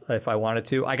class if I wanted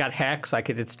to. I got Hex. I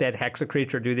could instead Hex a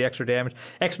creature, do the extra damage.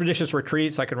 Expeditious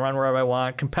Retreat, so I can run wherever I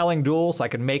want. Compelling Duel, so I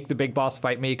can make the big boss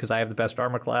fight me because I have the best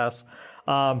armor class.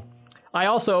 I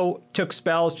also took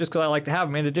spells just because I like to have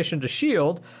them. In addition to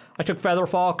Shield, I took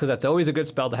Featherfall because that's always a good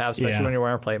spell to have, especially when you're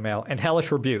wearing plate mail. And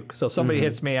Hellish Rebuke. So if somebody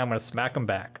hits me, I'm going to smack them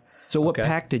back. So what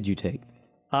pack did you take?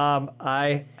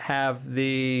 I have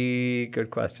good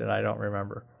question. I don't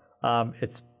remember.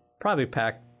 It's probably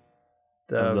packed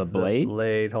the blade?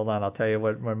 Blade. Hold on, I'll tell you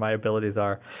what my abilities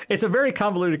are. It's a very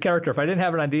convoluted character. If I didn't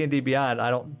have it on D&D Beyond, I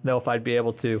don't know if I'd be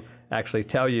able to actually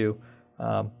tell you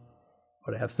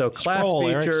what I have. So class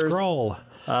features. Eric, scroll.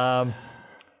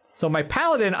 So my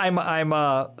paladin, I'm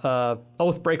a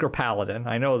Oathbreaker paladin.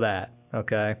 I know that.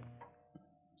 Okay.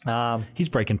 He's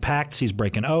breaking pacts. He's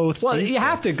breaking oaths. Well, you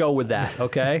have to go with that.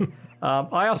 Okay.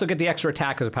 I also get the extra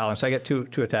attack as a paladin, so I get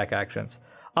two attack actions.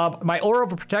 My Aura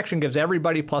of Protection gives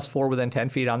everybody +4 within 10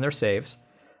 feet on their saves.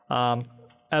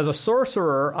 As a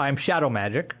sorcerer, I'm Shadow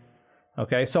Magic.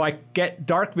 Okay, so I get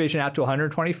Dark Vision out to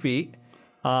 120 feet,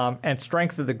 and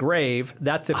Strength of the Grave.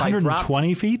 That's if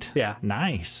 120 feet? Yeah.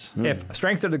 Nice. If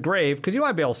Strength of the Grave, because you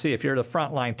might be able to see, if you're the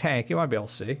frontline tank, you might be able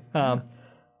to see.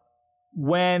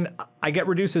 When I get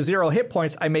reduced to 0 hit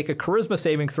points, I make a Charisma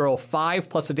saving throw of 5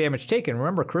 plus the damage taken.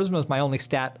 Remember, Charisma is my only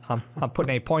stat I'm putting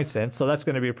any points in, so that's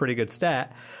going to be a pretty good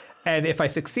stat. And if I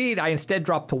succeed, I instead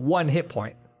drop to 1 hit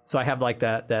point. So I have like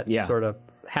that sort of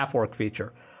half-orc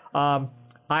feature. I'm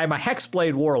a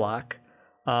Hexblade Warlock,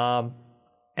 so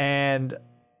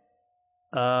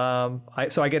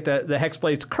I get the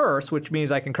Hexblade's Curse, which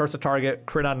means I can curse a target,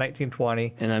 crit on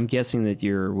 1920. And I'm guessing that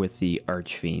you're with the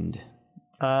Archfiend.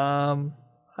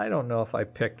 I don't know if I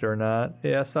picked or not.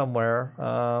 Yeah, somewhere.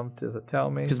 Does it tell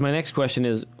me? Because my next question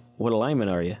is, what alignment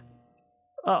are you?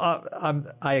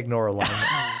 I ignore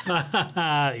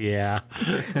alignment. Yeah.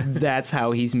 That's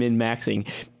how he's min-maxing,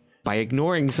 by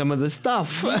ignoring some of the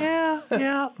stuff. Yeah.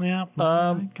 Yeah.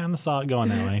 I kind of saw it going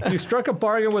that way. You struck a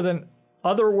bargain with an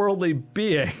otherworldly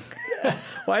being.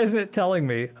 Why isn't it telling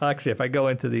me? Actually, if I go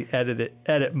into the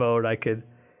edit mode, I could.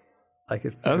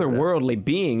 Otherworldly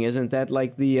being, isn't that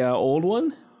like the old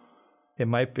one? It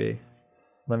might be.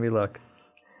 Let me look.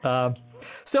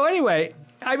 So anyway,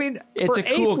 I mean, It's for a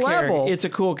cool eighth level, It's a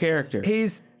cool character.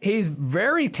 he's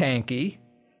very tanky.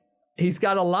 He's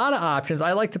got a lot of options.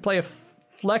 I like to play a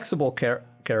flexible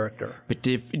character.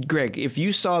 But Greg, if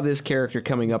you saw this character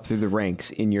coming up through the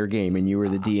ranks in your game and you were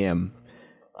the DM,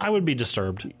 I would be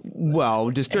disturbed. well,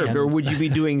 disturbed, or would you be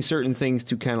doing certain things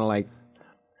to kind of like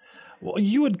Well,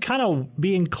 you would kind of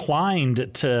be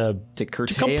inclined to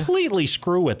curtail? completely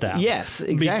screw with that. Yes,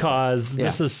 exactly. Because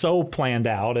this is so planned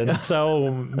out and so,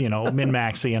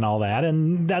 min-maxy and all that.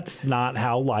 And that's not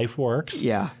how life works.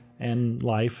 Yeah. And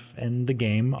life and the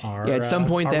game are, at some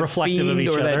point are that reflective fiend of each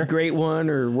or other. that great one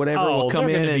or whatever will come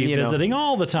they're in going to be and visiting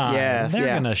all the time. Yes, they're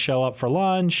yeah. going to show up for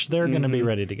lunch. They're going to be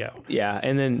ready to go. Yeah,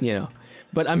 and then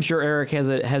but I'm sure Eric has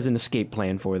an escape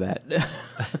plan for that.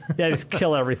 Yeah, just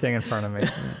kill everything in front of me.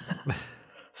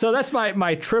 So that's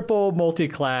my triple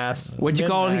multi-class. What'd you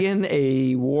call it again?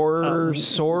 A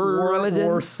Warsoradin?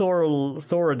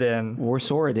 Warsoradin.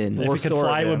 Warsoradin. If you could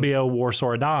fly, it would be a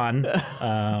Warsoradon.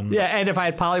 Yeah, and if I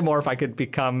had polymorph, I could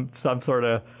become some sort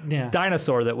of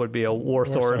dinosaur that would be a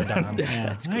Warsoradon.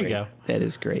 Yeah, there you go. That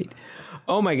is great.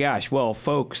 Oh my gosh. Well,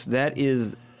 folks, that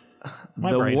is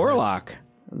My the brain Warlock.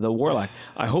 The Warlock.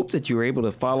 I hope that you were able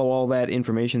to follow all that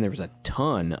information. There was a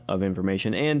ton of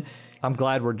information. And I'm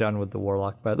glad we're done with the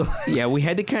Warlock, by the way. yeah, we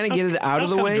had to kind of get it out of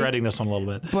the I was way. kind of dreading this one a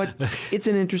little bit. But it's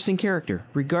an interesting character.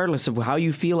 Regardless of how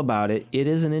you feel about it, it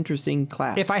is an interesting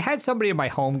class. If I had somebody in my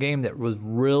home game that was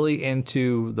really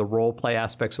into the role play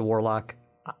aspects of Warlock,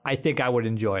 I think I would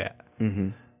enjoy it. Mm-hmm.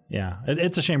 Yeah,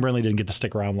 it's a shame Brinley didn't get to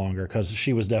stick around longer because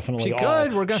she was definitely She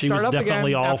could. We're gonna she start was up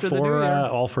definitely again all after the new year.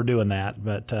 all for doing that.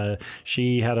 But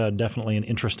she had definitely an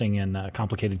interesting and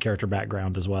complicated character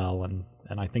background as well, and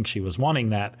I think she was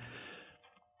wanting that.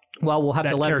 Well, we'll have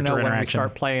to That let her know character when we interaction.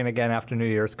 start playing again after New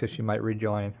Year's because she might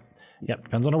rejoin. Yep,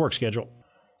 depends on her work schedule.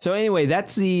 So anyway,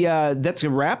 that's a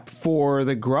wrap for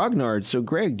the Grognards. So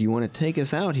Greg, do you want to take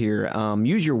us out here?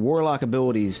 Use your Warlock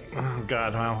abilities Oh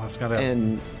God, well, that's gotta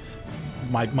and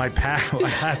my pack. I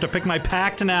have to pick my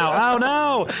pact now. Oh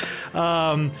no!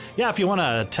 Yeah, if you want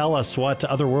to tell us what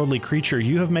otherworldly creature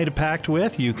you have made a pact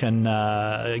with, you can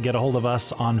get a hold of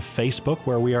us on Facebook,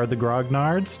 where we are the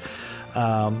Grognards.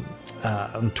 On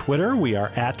Twitter, we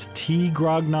are at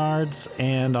 @tgrognards,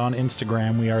 and on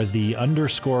Instagram, we are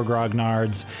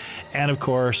 _Grognards. And of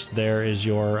course, there is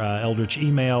your Eldritch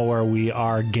email, where we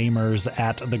are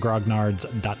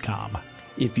gamers@thegrognards.com.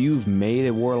 if you've made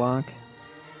a Warlock,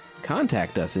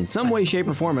 contact us in some way, shape,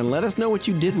 or form and let us know what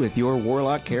you did with your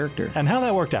Warlock character. And how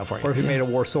that worked out for you. Or if you made a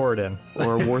Warsoradin.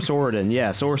 Or Warsoradin,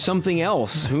 yes, or something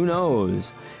else. Who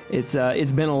knows? It's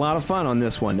been a lot of fun on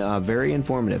this one. Very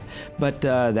informative. But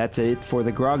that's it for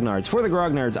the Grognards. For the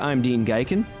Grognards, I'm Dean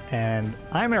Geiken. And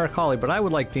I'm Eric Hawley, but I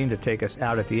would like Dean to take us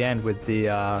out at the end with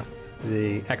the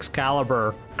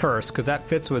Excalibur curse, because that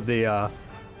fits with the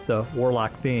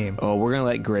Warlock theme. Oh, we're going to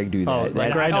let Greg do that. Oh,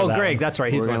 That- Greg, I know that Greg, one. that's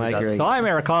right. He's We're the one gonna who let does it. Greg. So I'm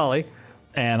Eric Hawley.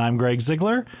 And I'm Greg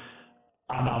Ziegler.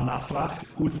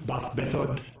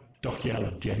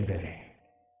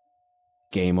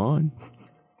 Game on.